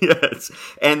 Yes.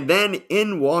 And then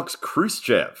in walks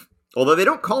Khrushchev. Although they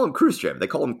don't call him Khrushchev, they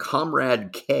call him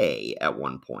Comrade K at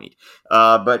one point.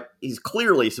 But he's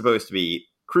clearly supposed to be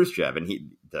Khrushchev. And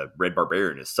the Red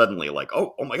Barbarian is suddenly like,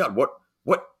 oh my God, what?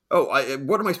 Oh,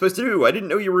 what am I supposed to do? I didn't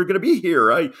know you were going to be here.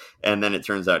 And then it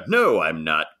turns out, no, I'm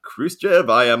not Khrushchev.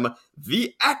 I am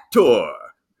the actor,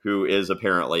 who is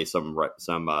apparently some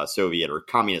Soviet or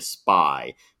communist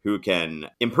spy who can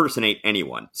impersonate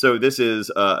anyone. So this is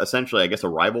essentially, I guess, a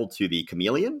rival to the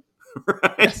Chameleon.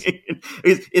 Right? Yes.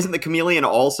 Isn't the Chameleon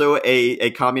also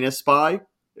a communist spy,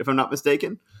 if I'm not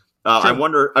mistaken? I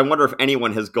wonder if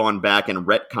anyone has gone back and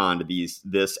retconned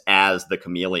this as the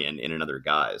Chameleon in another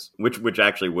guise, which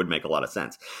actually would make a lot of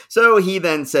sense. So he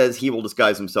then says he will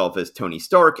disguise himself as Tony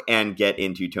Stark and get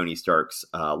into Tony Stark's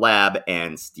lab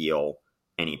and steal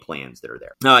any plans that are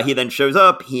there. He then shows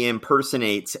up. He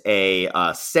impersonates like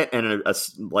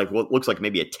what looks like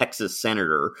maybe a Texas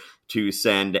senator to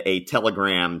send a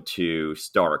telegram to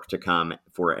Stark to come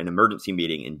for an emergency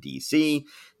meeting in DC.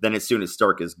 Then as soon as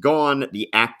Stark is gone,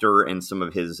 the actor and some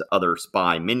of his other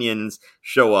spy minions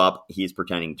show up. He's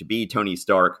pretending to be Tony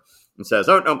Stark and says,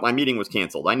 oh, no, my meeting was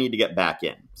canceled. I need to get back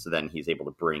in. So then he's able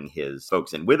to bring his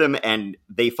folks in with him, and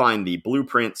they find the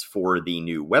blueprints for the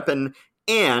new weapon,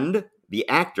 and the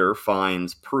actor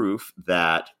finds proof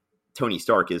that Tony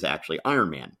Stark is actually Iron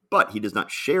Man, but he does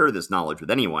not share this knowledge with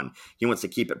anyone. He wants to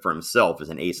keep it for himself as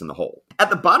an ace in the hole. At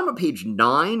the bottom of page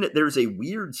 9, there's a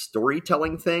weird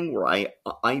storytelling thing where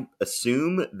I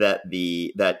assume that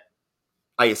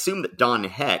Don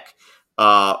Heck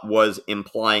was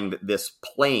implying that this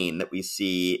plane that we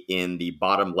see in the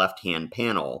bottom left-hand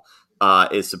panel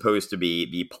is supposed to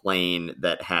be the plane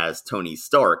that has Tony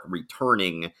Stark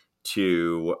returning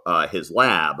to his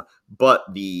lab, but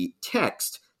the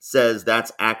text says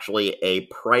that's actually a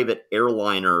private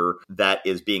airliner that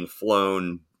is being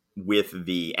flown with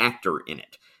the actor in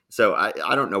it. So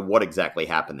I don't know what exactly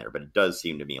happened there, but it does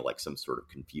seem to me like some sort of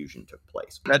confusion took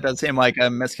place. That does seem like a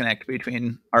misconnect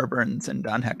between R. Burns and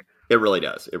Don Heck. It really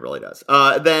does. It really does.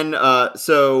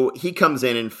 So he comes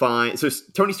in and finds... So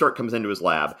Tony Stark comes into his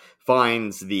lab,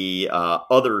 finds the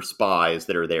other spies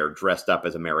that are there dressed up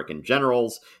as American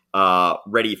generals,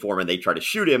 ready for him, and they try to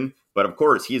shoot him. But of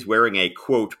course, he's wearing a,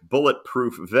 quote,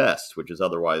 bulletproof vest, which is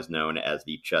otherwise known as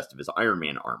the chest of his Iron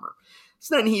Man armor.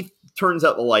 So then he turns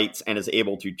out the lights and is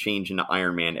able to change into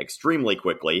Iron Man extremely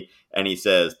quickly. And he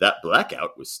says, that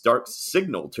blackout was Stark's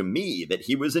signal to me that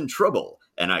he was in trouble.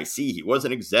 And I see he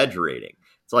wasn't exaggerating.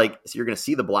 It's like, so you're going to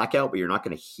see the blackout, but you're not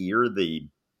going to hear the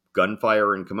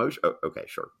gunfire and commotion. Oh, okay,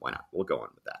 sure. Why not? We'll go on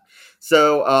with that.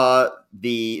 So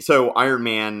Iron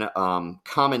Man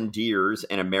commandeers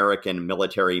an American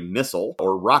military missile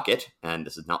or rocket, and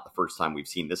this is not the first time we've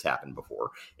seen this happen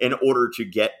before, in order to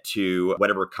get to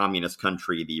whatever communist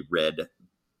country the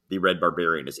Red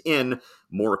Barbarian is in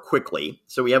more quickly.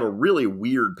 So we have a really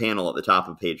weird panel at the top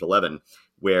of page 11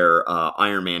 where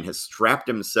Iron Man has strapped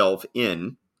himself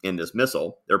in this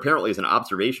missile. There apparently is an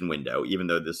observation window, even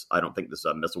though I don't think this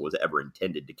missile was ever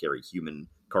intended to carry human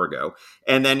cargo.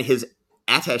 And then his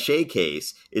attaché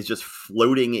case is just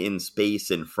floating in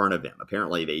space in front of him.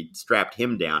 Apparently they strapped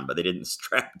him down, but they didn't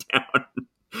strap down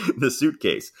the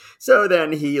suitcase. So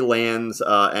then he lands,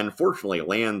 and fortunately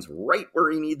lands right where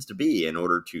he needs to be in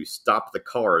order to stop the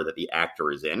car that the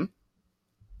actor is in.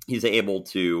 He's able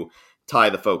to tie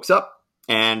the folks up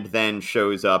and then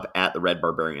shows up at the Red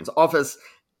Barbarian's office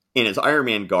in his Iron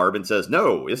Man garb and says,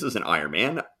 no, this isn't Iron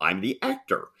Man, I'm the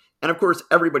actor. And of course,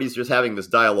 everybody's just having this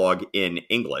dialogue in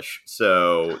English,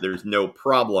 so there's no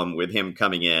problem with him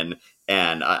coming in.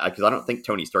 And because I don't think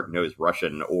Tony Stark knows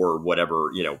Russian or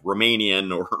whatever,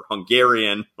 Romanian or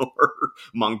Hungarian or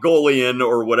Mongolian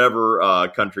or whatever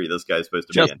country this guy's supposed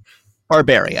to be in.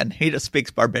 Barbarian. He just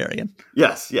speaks barbarian.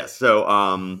 Yes.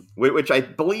 So, which I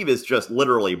believe is just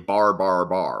literally bar,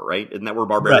 right? Isn't that where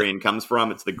barbarian comes from?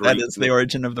 It's the Greek. That is the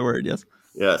origin of the word, yes.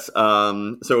 Yes.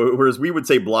 So whereas we would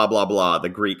say blah, blah, blah, the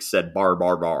Greeks said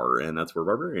bar, and that's where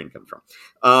barbarian comes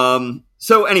from.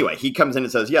 So anyway, he comes in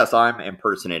and says, yes, I'm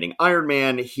impersonating Iron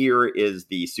Man. Here is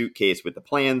the suitcase with the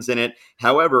plans in it.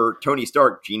 However, Tony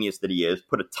Stark, genius that he is,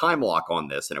 put a time lock on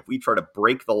this. And if we try to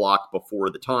break the lock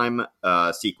before the time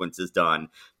sequence is done,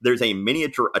 there's a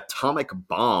miniature atomic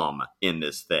bomb in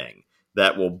this thing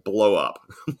that will blow up.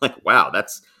 Like, wow,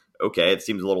 that's... okay, it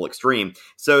seems a little extreme.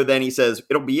 So then he says,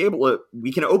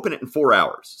 we can open it in 4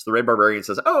 hours. So the Red Barbarian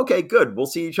says, oh, okay, good. We'll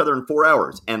see each other in 4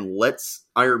 hours. And lets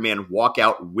Iron Man walk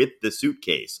out with the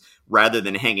suitcase rather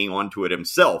than hanging onto it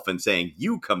himself and saying,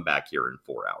 you come back here in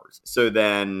 4 hours. So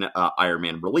then Iron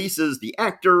Man releases the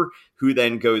actor, who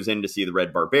then goes in to see the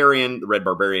Red Barbarian. The Red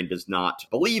Barbarian does not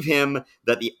believe him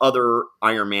that the other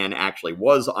Iron Man actually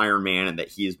was Iron Man and that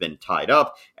he has been tied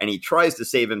up. And he tries to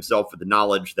save himself with the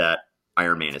knowledge that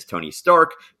Iron Man is Tony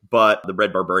Stark, but the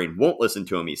Red Barbarian won't listen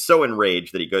to him. He's so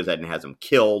enraged that he goes ahead and has him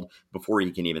killed before he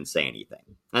can even say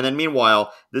anything. And then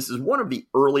meanwhile, this is one of the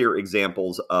earlier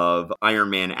examples of Iron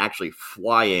Man actually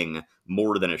flying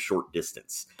more than a short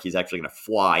distance. He's actually going to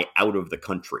fly out of the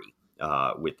country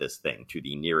with this thing to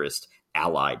the nearest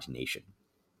allied nation.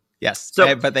 Yes,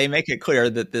 but they make it clear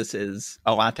that this is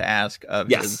a lot to ask of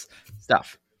his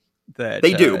stuff. That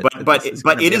they do, but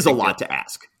it is a lot to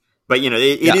ask. But,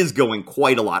 it is going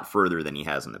quite a lot further than he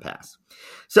has in the past.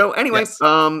 So anyway,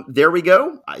 there we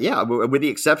go. With the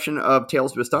exception of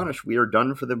Tales to Astonish, we are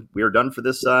done for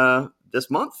this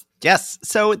month. Yes.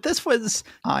 So this was,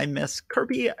 I miss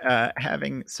Kirby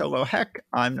having solo Heck.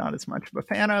 I'm not as much of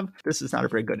a fan of. This is not a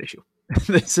very good issue.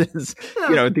 This is,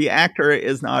 the actor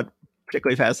is not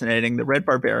particularly fascinating. The Red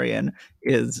Barbarian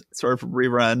is sort of a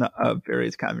rerun of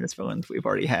various communist villains we've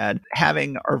already had.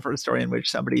 Having our first story in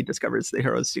which somebody discovers the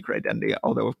hero's secret identity,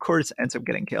 although of course ends up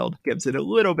getting killed, gives it a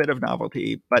little bit of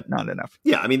novelty, but not enough.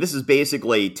 Yeah, I mean, this is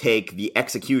basically take the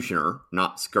executioner,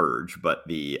 not Scourge, but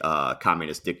the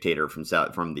communist dictator from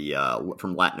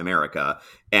Latin America,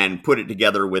 and put it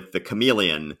together with the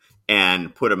Chameleon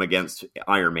and put him against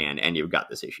Iron Man, and you've got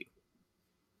this issue.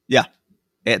 Yeah.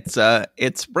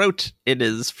 It's rote. It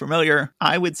is familiar.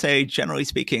 I would say, generally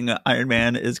speaking, Iron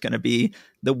Man is going to be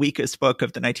the weakest book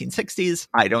of the 1960s.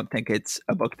 I don't think it's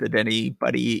a book that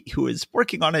anybody who is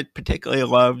working on it particularly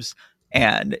loves.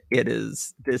 And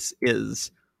this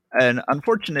is an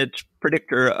unfortunate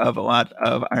predictor of a lot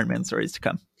of Iron Man stories to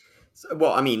come. So,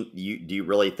 well, I mean, do you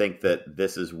really think that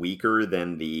this is weaker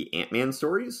than the Ant-Man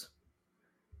stories?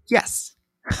 Yes.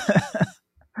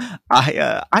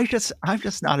 I'm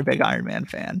just not a big Iron Man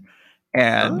fan,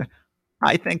 and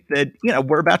I think that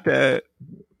we're about to,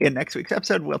 in next week's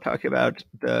episode, we'll talk about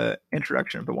the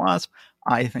introduction of the Wasp.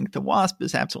 I think the Wasp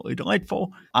is absolutely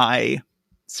delightful. I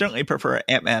certainly prefer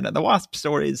Ant-Man and the Wasp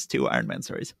stories to Iron Man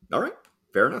stories. All right.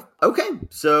 Fair enough. Okay.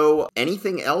 So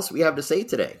anything else we have to say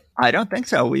today? I don't think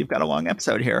so. We've got a long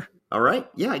episode here. All right.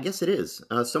 Yeah, I guess it is.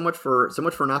 So much for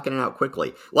knocking it out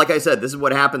quickly. Like I said, this is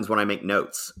what happens when I make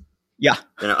notes. Yeah.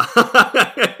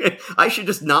 I should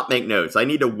just not make notes. I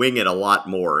need to wing it a lot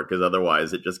more because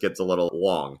otherwise it just gets a little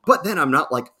long. But then I'm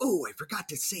not like, oh, I forgot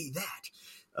to say that.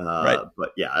 Right.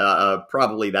 But yeah,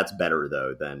 probably that's better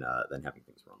though than having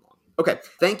things run long. Okay.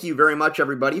 Thank you very much,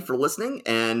 everybody, for listening.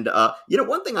 And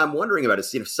one thing I'm wondering about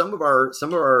is some of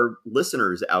our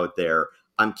listeners out there,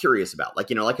 I'm curious about.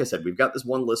 Like I said, we've got this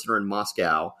one listener in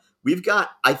Moscow. We've got,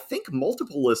 I think,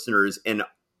 multiple listeners in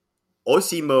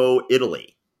Osimo,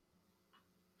 Italy.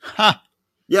 Huh.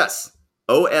 Yes.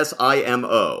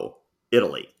 Osimo,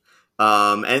 Italy.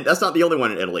 And that's not the only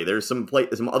one in Italy. There's some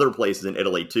other places in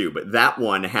Italy too, but that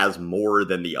one has more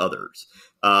than the others.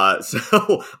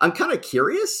 So I'm kind of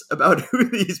curious about who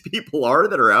these people are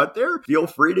that are out there. Feel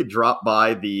free to drop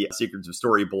by the Secrets of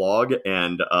Story blog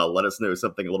and let us know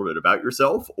something a little bit about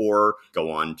yourself, or go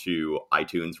on to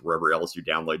iTunes, wherever else you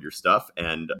download your stuff,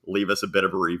 and leave us a bit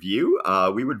of a review.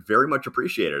 We would very much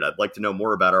appreciate it. I'd like to know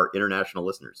more about our international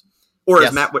listeners, or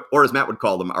as Matt would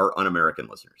call them, our un-American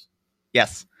listeners.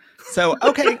 Yes. So,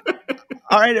 okay.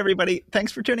 All right, everybody.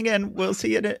 Thanks for tuning in. We'll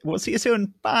see you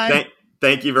soon. Bye.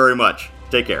 Thank you very much.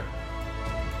 Take care.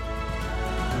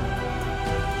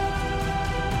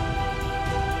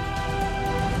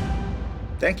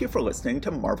 Thank you for listening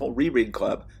to Marvel Reread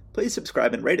Club. Please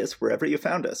subscribe and rate us wherever you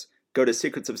found us. Go to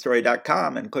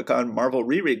secretsofstory.com and click on Marvel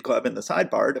Reread Club in the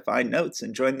sidebar to find notes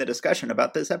and join the discussion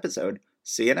about this episode.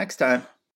 See you next time.